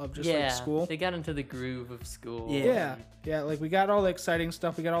lull of just like school. They got into the groove of school. Yeah, yeah. Like we got all the exciting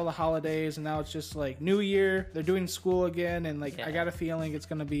stuff. We got all the holidays, and now it's just like New Year. They're doing school again, and like I Yeah. got a feeling it's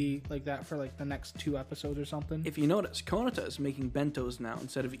gonna be like that for like the next 2 episodes or something. If you notice, Konata is making bentos now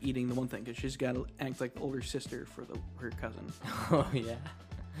instead of eating the one thing because she's got to act like the older sister for her cousin. Oh yeah.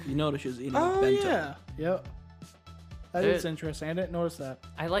 You notice she was eating Oh a bento. yeah, yep. That There- is interesting. I didn't notice that.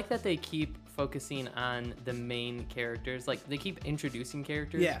 I like that they keep focusing on the main characters. Like they keep introducing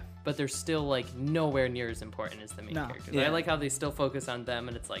characters, Yeah. but they're still like nowhere near as important as the main No. characters. Yeah. I like how they still focus on them,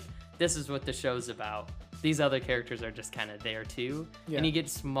 and it's like this is what the show's about. These other characters are just kind of there too, Yeah. and you get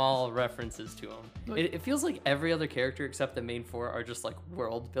small references to them. It feels like every other character except the main 4 are just like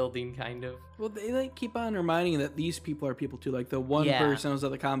world building kind of. Well, they like keep on reminding you that these people are people too. Like the one Yeah. person was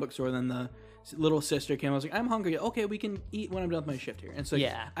at the comic book store, then the little sister came. I was like, I'm hungry. Okay, we can eat when I'm done with my shift here. And so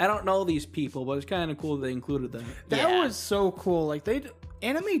Yeah. I don't know these people, but it's kind of cool that they included them. That Yeah. was so cool. Like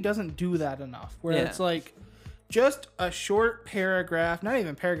anime doesn't do that enough. Where Yeah. it's like just a short paragraph, not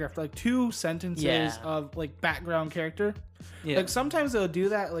even paragraph, like 2 sentences Yeah. of like background character. Yeah. Like sometimes they'll do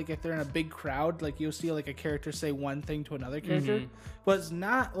that, like if they're in a big crowd, like you'll see like a character say one thing to another character, Mm-hmm. but it's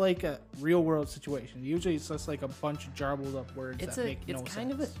not like a real world situation. Usually it's just like a bunch of jarbled up words It's that make no it's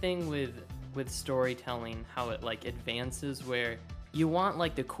kind sense. of a thing with storytelling, how it like advances where you want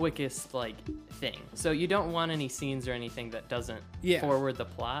like the quickest like thing. So you don't want any scenes or anything that doesn't Yeah. forward the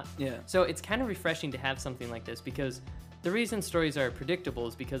plot. Yeah. So it's kind of refreshing to have something like this because the reason stories are predictable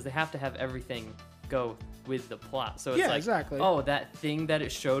is because they have to have everything go with the plot. So it's Yeah, like, exactly. oh, that thing that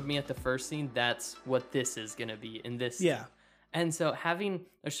it showed me at the first scene, that's what this is gonna be in this scene. Yeah. And so having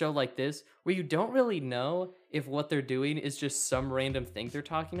a show like this where you don't really know if what they're doing is just some random thing they're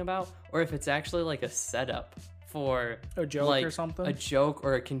talking about or if it's actually like a setup for A joke like, or something? a joke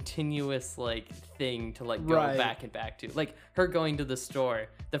or a continuous like thing to like go Right. back and back to, like her going to the store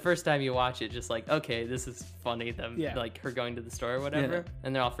the first time you watch it, just like, okay, this is funny, them Yeah. like her going to the store or whatever, Yeah.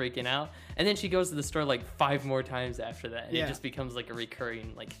 and they're all freaking out, and then she goes to the store like 5 more times after that, and Yeah. it just becomes like a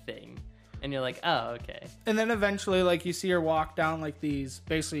recurring like thing, and you're like, oh, okay. And then eventually, like, you see her walk down, like, these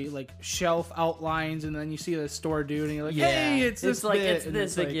basically, like, shelf outlines, and then you see the store dude, and you're like, hey, it's this like bit. it's And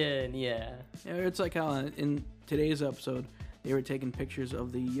this like- again, yeah. Yeah, it's like how in today's episode they were taking pictures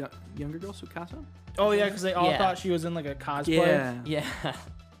of the younger girl Sukasa. Oh, yeah, because they all Yeah. thought she was in, like, a cosplay. Yeah. Yeah.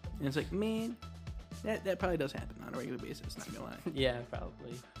 And it's like, man, that probably does happen on a regular basis. Not gonna lie. Yeah,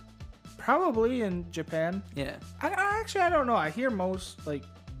 probably. Probably in Japan. Yeah. I don't know. I hear most, like,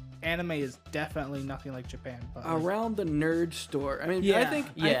 anime is definitely nothing like Japan. But like, Around the nerd store. I mean, I Yeah. think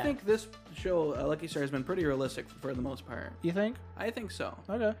Yeah. this show Lucky Star has been pretty realistic for the most part. you think? I think so.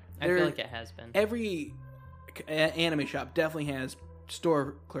 Okay. I There- feel like it has been. Every anime shop definitely has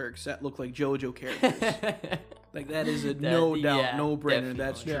store clerks that look like JoJo characters. Like that is a no doubt, yeah, no brainer.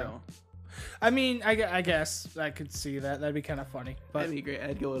 That's true. definitely. I mean, I guess I could see that. That'd be kind of funny. But That'd be great.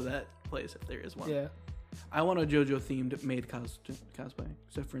 I'd go to that place if there is one. yeah. I want a JoJo themed maid cosplay,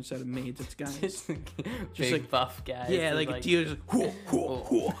 except for instead of maids, it's guys. Just big like- buff guys. Yeah, with, like Tio's just, "Whoa, whoa,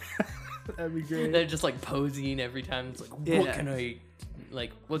 whoa." That'd be great. They're just like posing every time. It's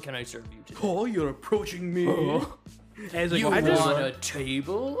like, what can I serve you today? Oh, you're approaching me. Oh. As like, You I want just- a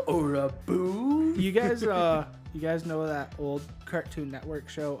table or a booth? You guys know that old Cartoon Network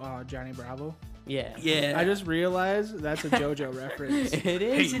show, Johnny Bravo? Yeah. yeah. I just realized that's a JoJo reference. It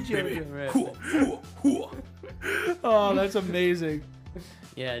is a JoJo reference. Oh, that's amazing.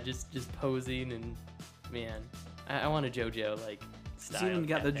 Yeah, just posing and man, I want a JoJo like style. He's even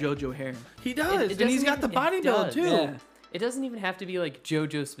got the cafe. JoJo hair. He does, It and he's doesn't got the even- body it build does. too. Yeah. It doesn't even have to be like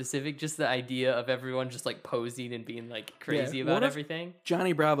JoJo specific. Just the idea of everyone just like posing and being like crazy Yeah. about What if everything.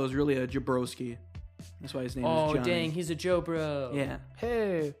 Johnny Bravo's really a Jabrowski. That's why his name is Oh Johnny. dang, he's a Joe bro. Yeah.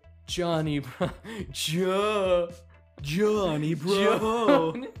 Hey, Johnny bro. Joe. Johnny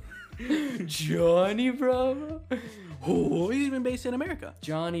Bravo. Johnny bro. Oh, he's even based in America.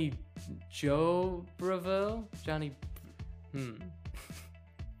 Johnny Joe Bravo. Johnny.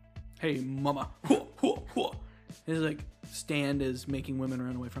 Hey, mama. Hua, hua, hua. His like stand is making women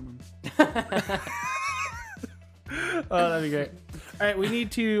run away from him. oh, that'd be great. All right, we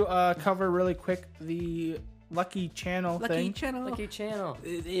need to cover really quick the Lucky Channel thing. Channel. Lucky channel.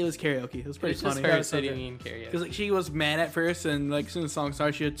 It was karaoke. It was pretty It's just funny. her That's so sitting good. in karaoke. Because like she was mad at first, and like as soon as the song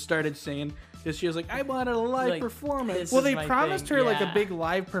started, she had started singing. Because she was like, "I wanted a live Like, performance." this Well, is they my promised thing, her like a yeah. big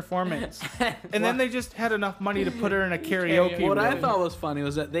live performance, and then they just had enough money to put her in a karaoke. What I room. thought was funny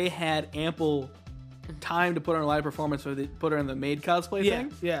was that they had ample time to put her in a live performance, so they put her in the maid cosplay Yeah,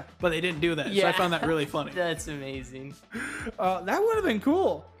 thing. yeah. But they didn't do that, so I Yeah. found that really funny. That's amazing. That would have been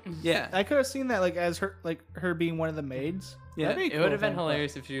cool. Yeah, I could have seen that like as her being one of the maids. Yeah. That'd be a It cool would have been thing.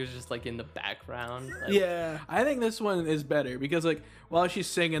 hilarious if she was just like in the background. Like, Yeah. I think this one is better because like while she's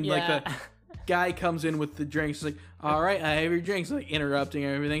singing, like Yeah. the guy comes in with the drinks. He's like, "All right, I have your drinks." Like interrupting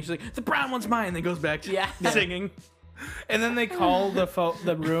everything. She's like, "The brown one's mine." Then goes back to Yeah. singing. And then they call the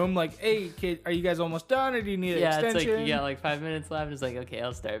room like, "Hey, kid, are you guys almost done, or do you need an Yeah, it's extension?" like you got like 5 minutes left. It's like, okay,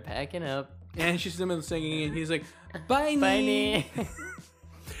 I'll start packing up. And she's still singing, and he's like, "Bye, Bye, Nee." Nee.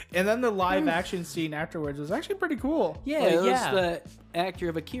 And then the live action scene afterwards was actually pretty cool. Yeah, Like, it was yeah. the actor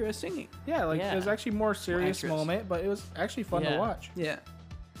of Akira singing. Yeah, like Yeah. it was actually more serious Actress. moment, but it was actually fun to Yeah. watch. Yeah,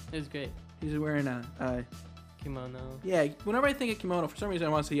 It was great. he's wearing a. Kimono. Yeah, whenever I think of kimono, for some reason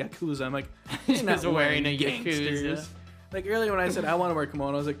I want to say Yakuza. I'm like, He's you're not wearing a gangsters. Yakuza. Like earlier when I said I want to wear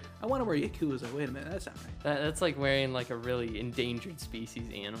kimono, I was like, I want to wear Yakuza. Wait a minute, that's not right. That's like wearing like a really endangered species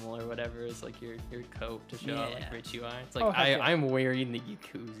animal or whatever. It's like your coat to show how Yeah. like rich you are. It's like Oh, heck yeah. I'm wearing the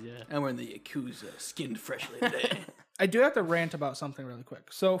Yakuza. I'm wearing the Yakuza, skinned freshly today. I do have to rant about something really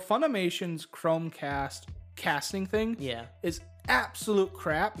quick. So Funimation's Chromecast casting thing Yeah. is absolute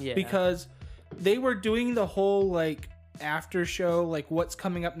crap Yeah. because they were doing the whole like after show, like what's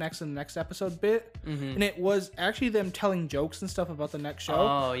coming up next in the next episode bit, and it was actually them telling jokes and stuff about the next show.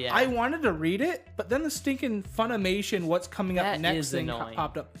 Oh, yeah. I wanted to read it, but then the stinking Funimation what's coming up That next is thing annoying.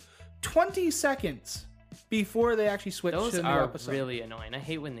 popped up 20 seconds before they actually switched Those to the new are episode. really annoying. I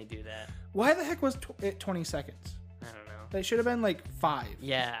hate when they do that. Why the heck was it 20 seconds? I don't know. They should have been like 5.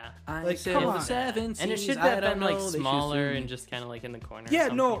 Yeah. I Like, said come the on. seven And it seas, should I have don't been know, like they should smaller sue and me. just kind of like in the corner. or Yeah,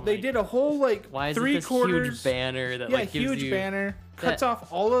 no, something, they like- did a whole like Why is it 3 this quarters huge banner that Yeah, like gives huge you banner. Cuts that-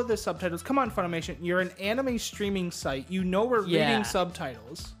 off all of the subtitles. Come on, Funimation. You're an anime streaming site. You know we're Yeah. reading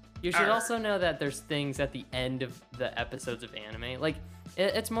subtitles. You should also know that there's things at the end of the episodes of anime. Like,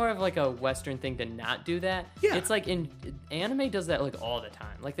 it's more of like a Western thing to not do that. Yeah. It's like anime does that like all the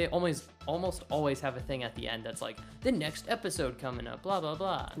time. Like they almost always have a thing at the end that's like the next episode coming up, blah blah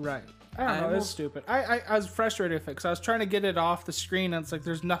blah. Right. I don't know. will- It's stupid. I was frustrated with it because I was trying to get it off the screen and it's like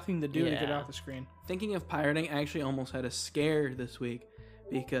there's nothing to do to get it Yeah. off the screen. Thinking of pirating, I actually almost had a scare this week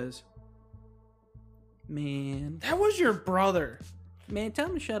because, man, That was your brother. tell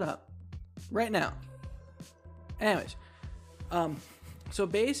him to shut up right now. Anyways, so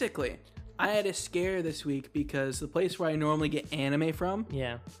basically, I had a scare this week because the place where I normally get anime from,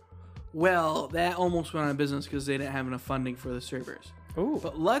 Yeah. well, that almost went out of business because they didn't have enough funding for the servers. Ooh.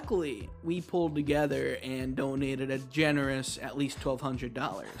 But luckily, we pulled together and donated a generous at least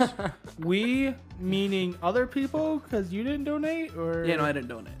 $1,200. We meaning other people because you didn't donate or Yeah, no, I didn't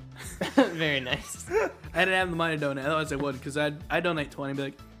donate. Very nice. I didn't have the money to donate. Otherwise, I would because I'd donate 20 and be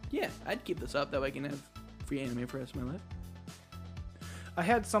like, yeah, I'd keep this up that way I can have free anime for the rest of my life. I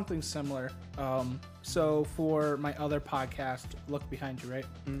had something similar. So for my other podcast, Look Behind You, right?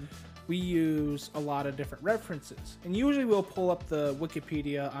 We use a lot of different references. And usually we'll pull up the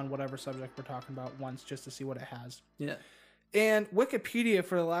Wikipedia on whatever subject we're talking about once just to see what it has. Yeah. And Wikipedia,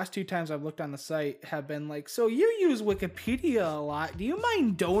 for the last 2 times I've looked on the site, have been like, so you use Wikipedia a lot. Do you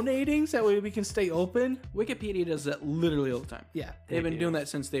mind donating so that way we can stay open? Wikipedia does that literally all the time. Yeah. They've been doing that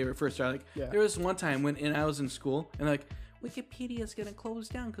since they were first started. Like, Yeah. there was one time when I was in school, and like, Wikipedia's gonna close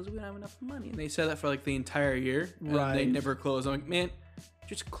down because we don't have enough money. And they said that for like the entire year, and Right. they never closed. I'm like, man,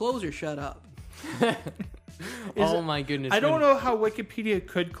 just close or shut up. Oh my goodness. I don't know how Wikipedia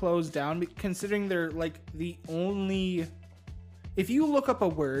could close down, considering they're like the only. If you look up a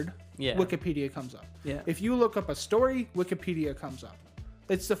word, Yeah. Wikipedia comes up. Yeah. If you look up a story, Wikipedia comes up.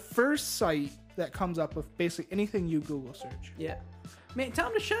 It's the first site that comes up with basically anything you Google search. Yeah. Man, tell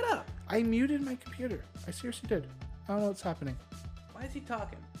him to shut up. I muted my computer. I seriously did. I don't know what's happening. Why is he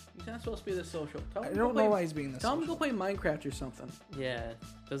talking? He's not supposed to be this social. Tell I him to don't go know play- why he's being this. Tell him to go social. play Minecraft or something. Yeah.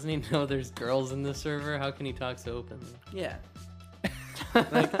 Doesn't he know there's girls in the server? How can he talk so openly? Yeah.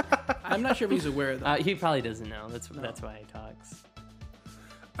 Like, I'm not sure if he's aware of that. He probably doesn't know. That's why he talks.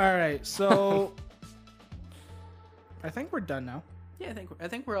 All right, so I think we're done now. Yeah, I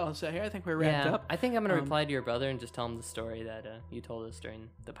think we're all set here. I think we're wrapped up. I think I'm gonna reply to your brother and just tell him the story that you told us during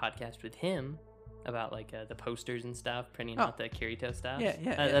the podcast with him about like the posters and stuff, printing out the Kirito stuff. Yeah.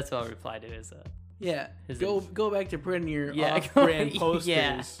 That's what I'll reply to his. Yeah. Is Go back to printing your Yeah, off-brand go- posters.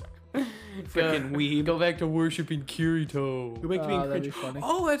 yeah. Freaking weeb. Go back to worshiping Kirito. Go back to being that'd be cringe. funny.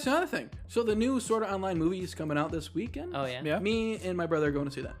 Oh, that's another thing. So the new Sword Art Online movie is coming out this weekend. Oh yeah. Yeah. Me and my brother are going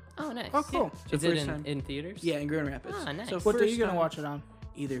to see that. Oh nice. Oh, cool. So Is it first time. in theaters? Yeah, in Grand Rapids. Ah, nice. So What day are first you gonna time, watch it on?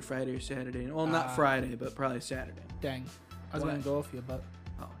 Either Friday or Saturday. Well, not Friday, but probably Saturday. Dang, I was What? gonna go with you, but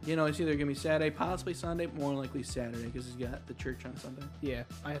Oh, it's either gonna be Saturday, possibly Sunday, more likely Saturday because he's got the church on Sunday. yeah,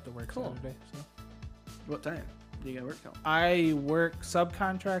 I have to work Cool. Saturday. So. What time do you got work till? I work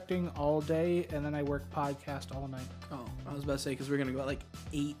subcontracting all day, and then I work podcast all night. Oh, I was about to say because we're gonna go at like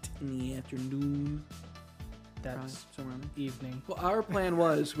 8 in the afternoon. Probably That's somewhere around there. evening. Well, our plan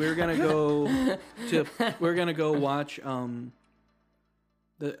was we're gonna go watch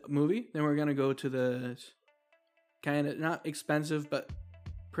the movie. Then we're gonna go to the kind of not expensive but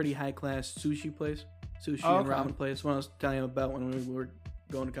pretty high class sushi place, sushi and Okay. ramen place. One I was telling you about when we were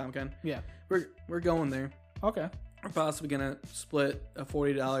going to Comic Con. Yeah. We're going there. Okay. We're possibly gonna split a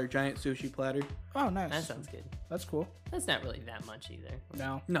 $40 giant sushi platter. Oh, nice. That sounds good. That's cool. That's not really that much either.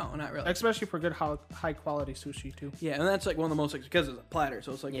 No, No, not really. especially for good high quality sushi too. Yeah, and that's like one of the most because it's a platter,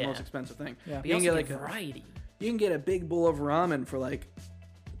 so it's like the Yeah. most expensive thing. Yeah. But You can you get also like variety. You can get a big bowl of ramen for like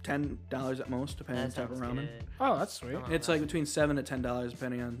 $10 at most, depending on That the type of sounds ramen. good. Oh, that's sweet. Oh. It's like between $7 to $10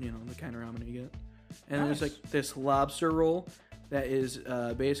 depending on the kind of ramen you get. And there's Nice. like this lobster roll that is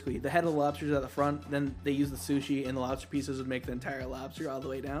basically the head of the lobster is at the front. Then they use the sushi and the lobster pieces would make the entire lobster all the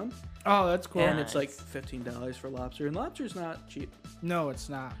way down. Oh, that's cool. And it's like Nice. $15 for lobster, and lobster's not cheap. No, it's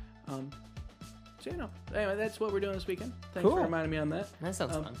not. So anyway, that's what we're doing this weekend. Thanks Cool. for reminding me on that. That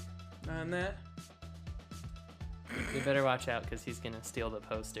sounds Um, fun. On that. We better watch out because he's gonna steal the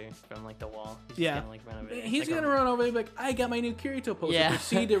poster from like the wall. He's Yeah. Just gonna, like, run over there. He's Like, gonna run over and be like, I got my new Kirito poster. Yeah.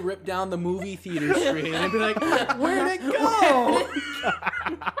 Proceed to rip down the movie theater screen and be like, where'd it go?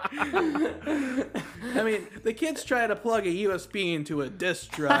 I mean, the kids try to plug a USB into a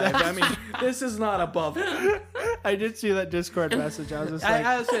disk drive. I mean, this is not above it. I did see that Discord message. I was just like,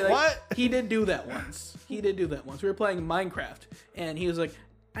 I would say, like, what? He did do that once. We were playing Minecraft, and he was like,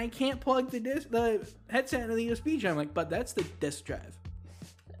 I can't plug the headset into the USB drive. I'm like, but that's the disk drive.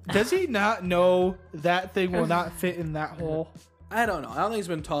 Does he not know that thing will not fit in that hole? I don't know. I don't think he's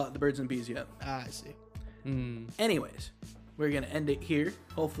been taught the birds and bees yet. Ah, I see. Anyways, we're going to end it here.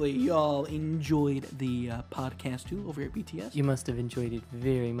 Hopefully, y'all enjoyed the podcast too over at BTS. You must have enjoyed it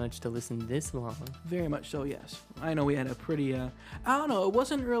very much to listen this long. Very much so, yes. I know we had a pretty, I don't know, it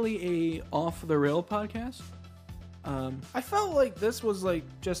wasn't really a off-the-rail podcast. I felt like this was like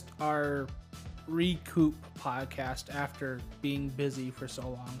just our recoup podcast after being busy for so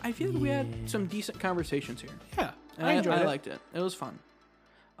long. I feel like we had some decent conversations here. Yeah, And I enjoyed I it. liked it. It was fun.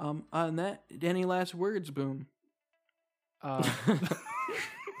 On that, any last words, Boom?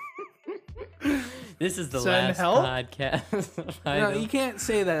 This is the Send last help? podcast. I No, know. you can't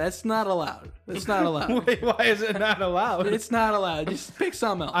say that. That's not allowed. That's not allowed. Wait, why is it not allowed? It's not allowed. Just pick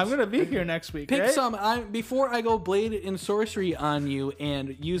something else. I'm gonna be here next week. Pick right? some. Before I go blade and sorcery on you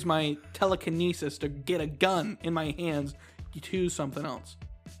and use my telekinesis to get a gun in my hands, you choose something else.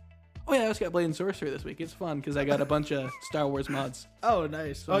 Oh yeah, I also got blade and sorcery this week. It's fun because I got a bunch of Star Wars mods. Oh,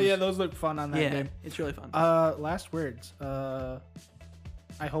 nice. Oh yeah, those look fun on that Yeah, game. it's really fun. Last words.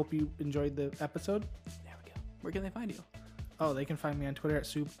 I hope you enjoyed the episode. There we go. Where can they find you? Oh, they can find me on Twitter at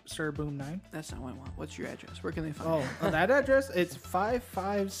SirBoom9. That's not what I want. What's your address? Where can they find you? Oh, that address, it's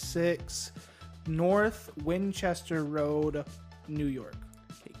 556 North Winchester Road, New York.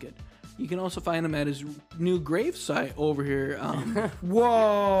 Okay, good. You can also find him at his new grave site over here.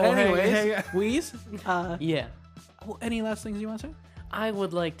 Whoa. Anyways, Hey. Wheeze, Yeah. any last things you want to say? I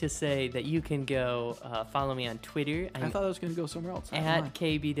would like to say that you can go follow me on Twitter. I thought I was going to go somewhere else. At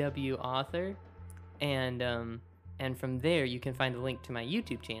KBW Author, and from there you can find a link to my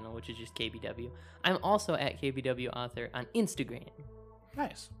YouTube channel, which is just KBW. I'm also at KBW Author on Instagram.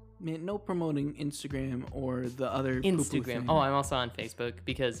 Nice. Man, no promoting Instagram or the other poo-poo Instagram. thing. Oh, I'm also on Facebook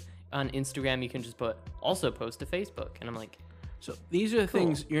because on Instagram you can just also post to Facebook, and I'm like, So these are the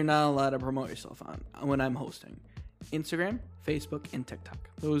things you're not allowed to promote yourself on when I'm hosting. Instagram, Facebook, and TikTok.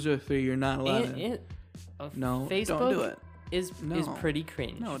 Those are 3 you're not allowed to. No, Facebook don't do it. is pretty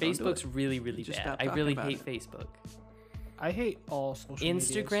cringe. No, don't do Facebook's it. really, really Just bad. stop I talking really about hate it. Facebook. I hate all social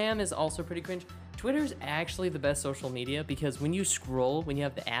medias. Instagram is also pretty cringe. Twitter's actually the best social media because when you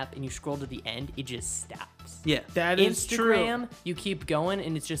have the app and you scroll to the end, it just stops. Yeah. That is Instagram, true. you keep going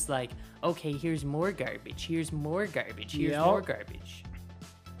and it's just like, okay, here's more garbage, here's more garbage, here's Yep. more garbage.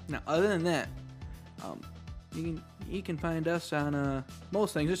 Now, other than that, you can find us on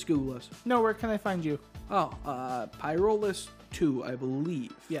most things. Just Google us. No, where can I find you? Oh, Pyrolus 2, I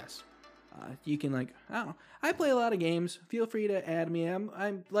believe. Yes. You can I don't know. I play a lot of games. Feel free to add me.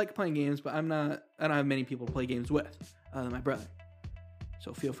 I like playing games, but I don't have many people to play games with other than my brother.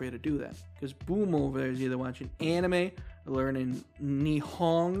 So feel free to do that. Because Boom over there is either watching anime, learning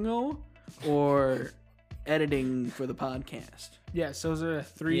Nihongo, or editing for the podcast. Yes, those are the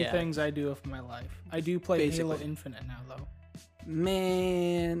 3 Yeah. things I do with my life. I do play Halo Basically. Infinite now, though.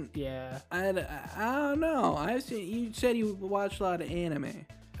 Man, Yeah, I don't know. You said you watched a lot of anime.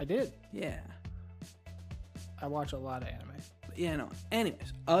 I did. Yeah. I watch a lot of anime. But yeah, no.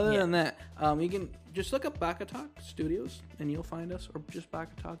 Anyways, other than that, you can just look up Baka Talk Studios and you'll find us, or just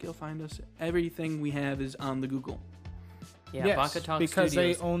Baka Talk, you'll find us. Everything we have is on the Google. Yeah, Yes, Baka Talk because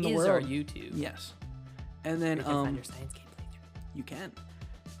they Studios own the is our world. YouTube. Yes. And then You can find your science game playthrough. you can.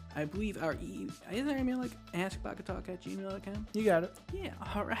 I believe is our email askbakatalk@gmail.com? You got it. Yeah,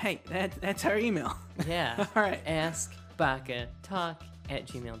 all right. That's our email. Yeah. All right.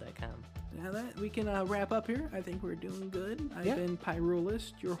 AskBakaTalk@gmail.com. Now that we can wrap up here, I think we're doing good. I've Yeah. been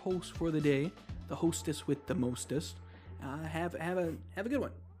Pyrolist, your host for the day, the hostess with the mostest. Have a good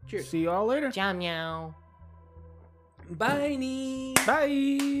one. Cheers. See you all later. Ciao meow. Bye, Nee.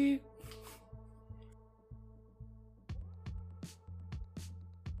 Bye.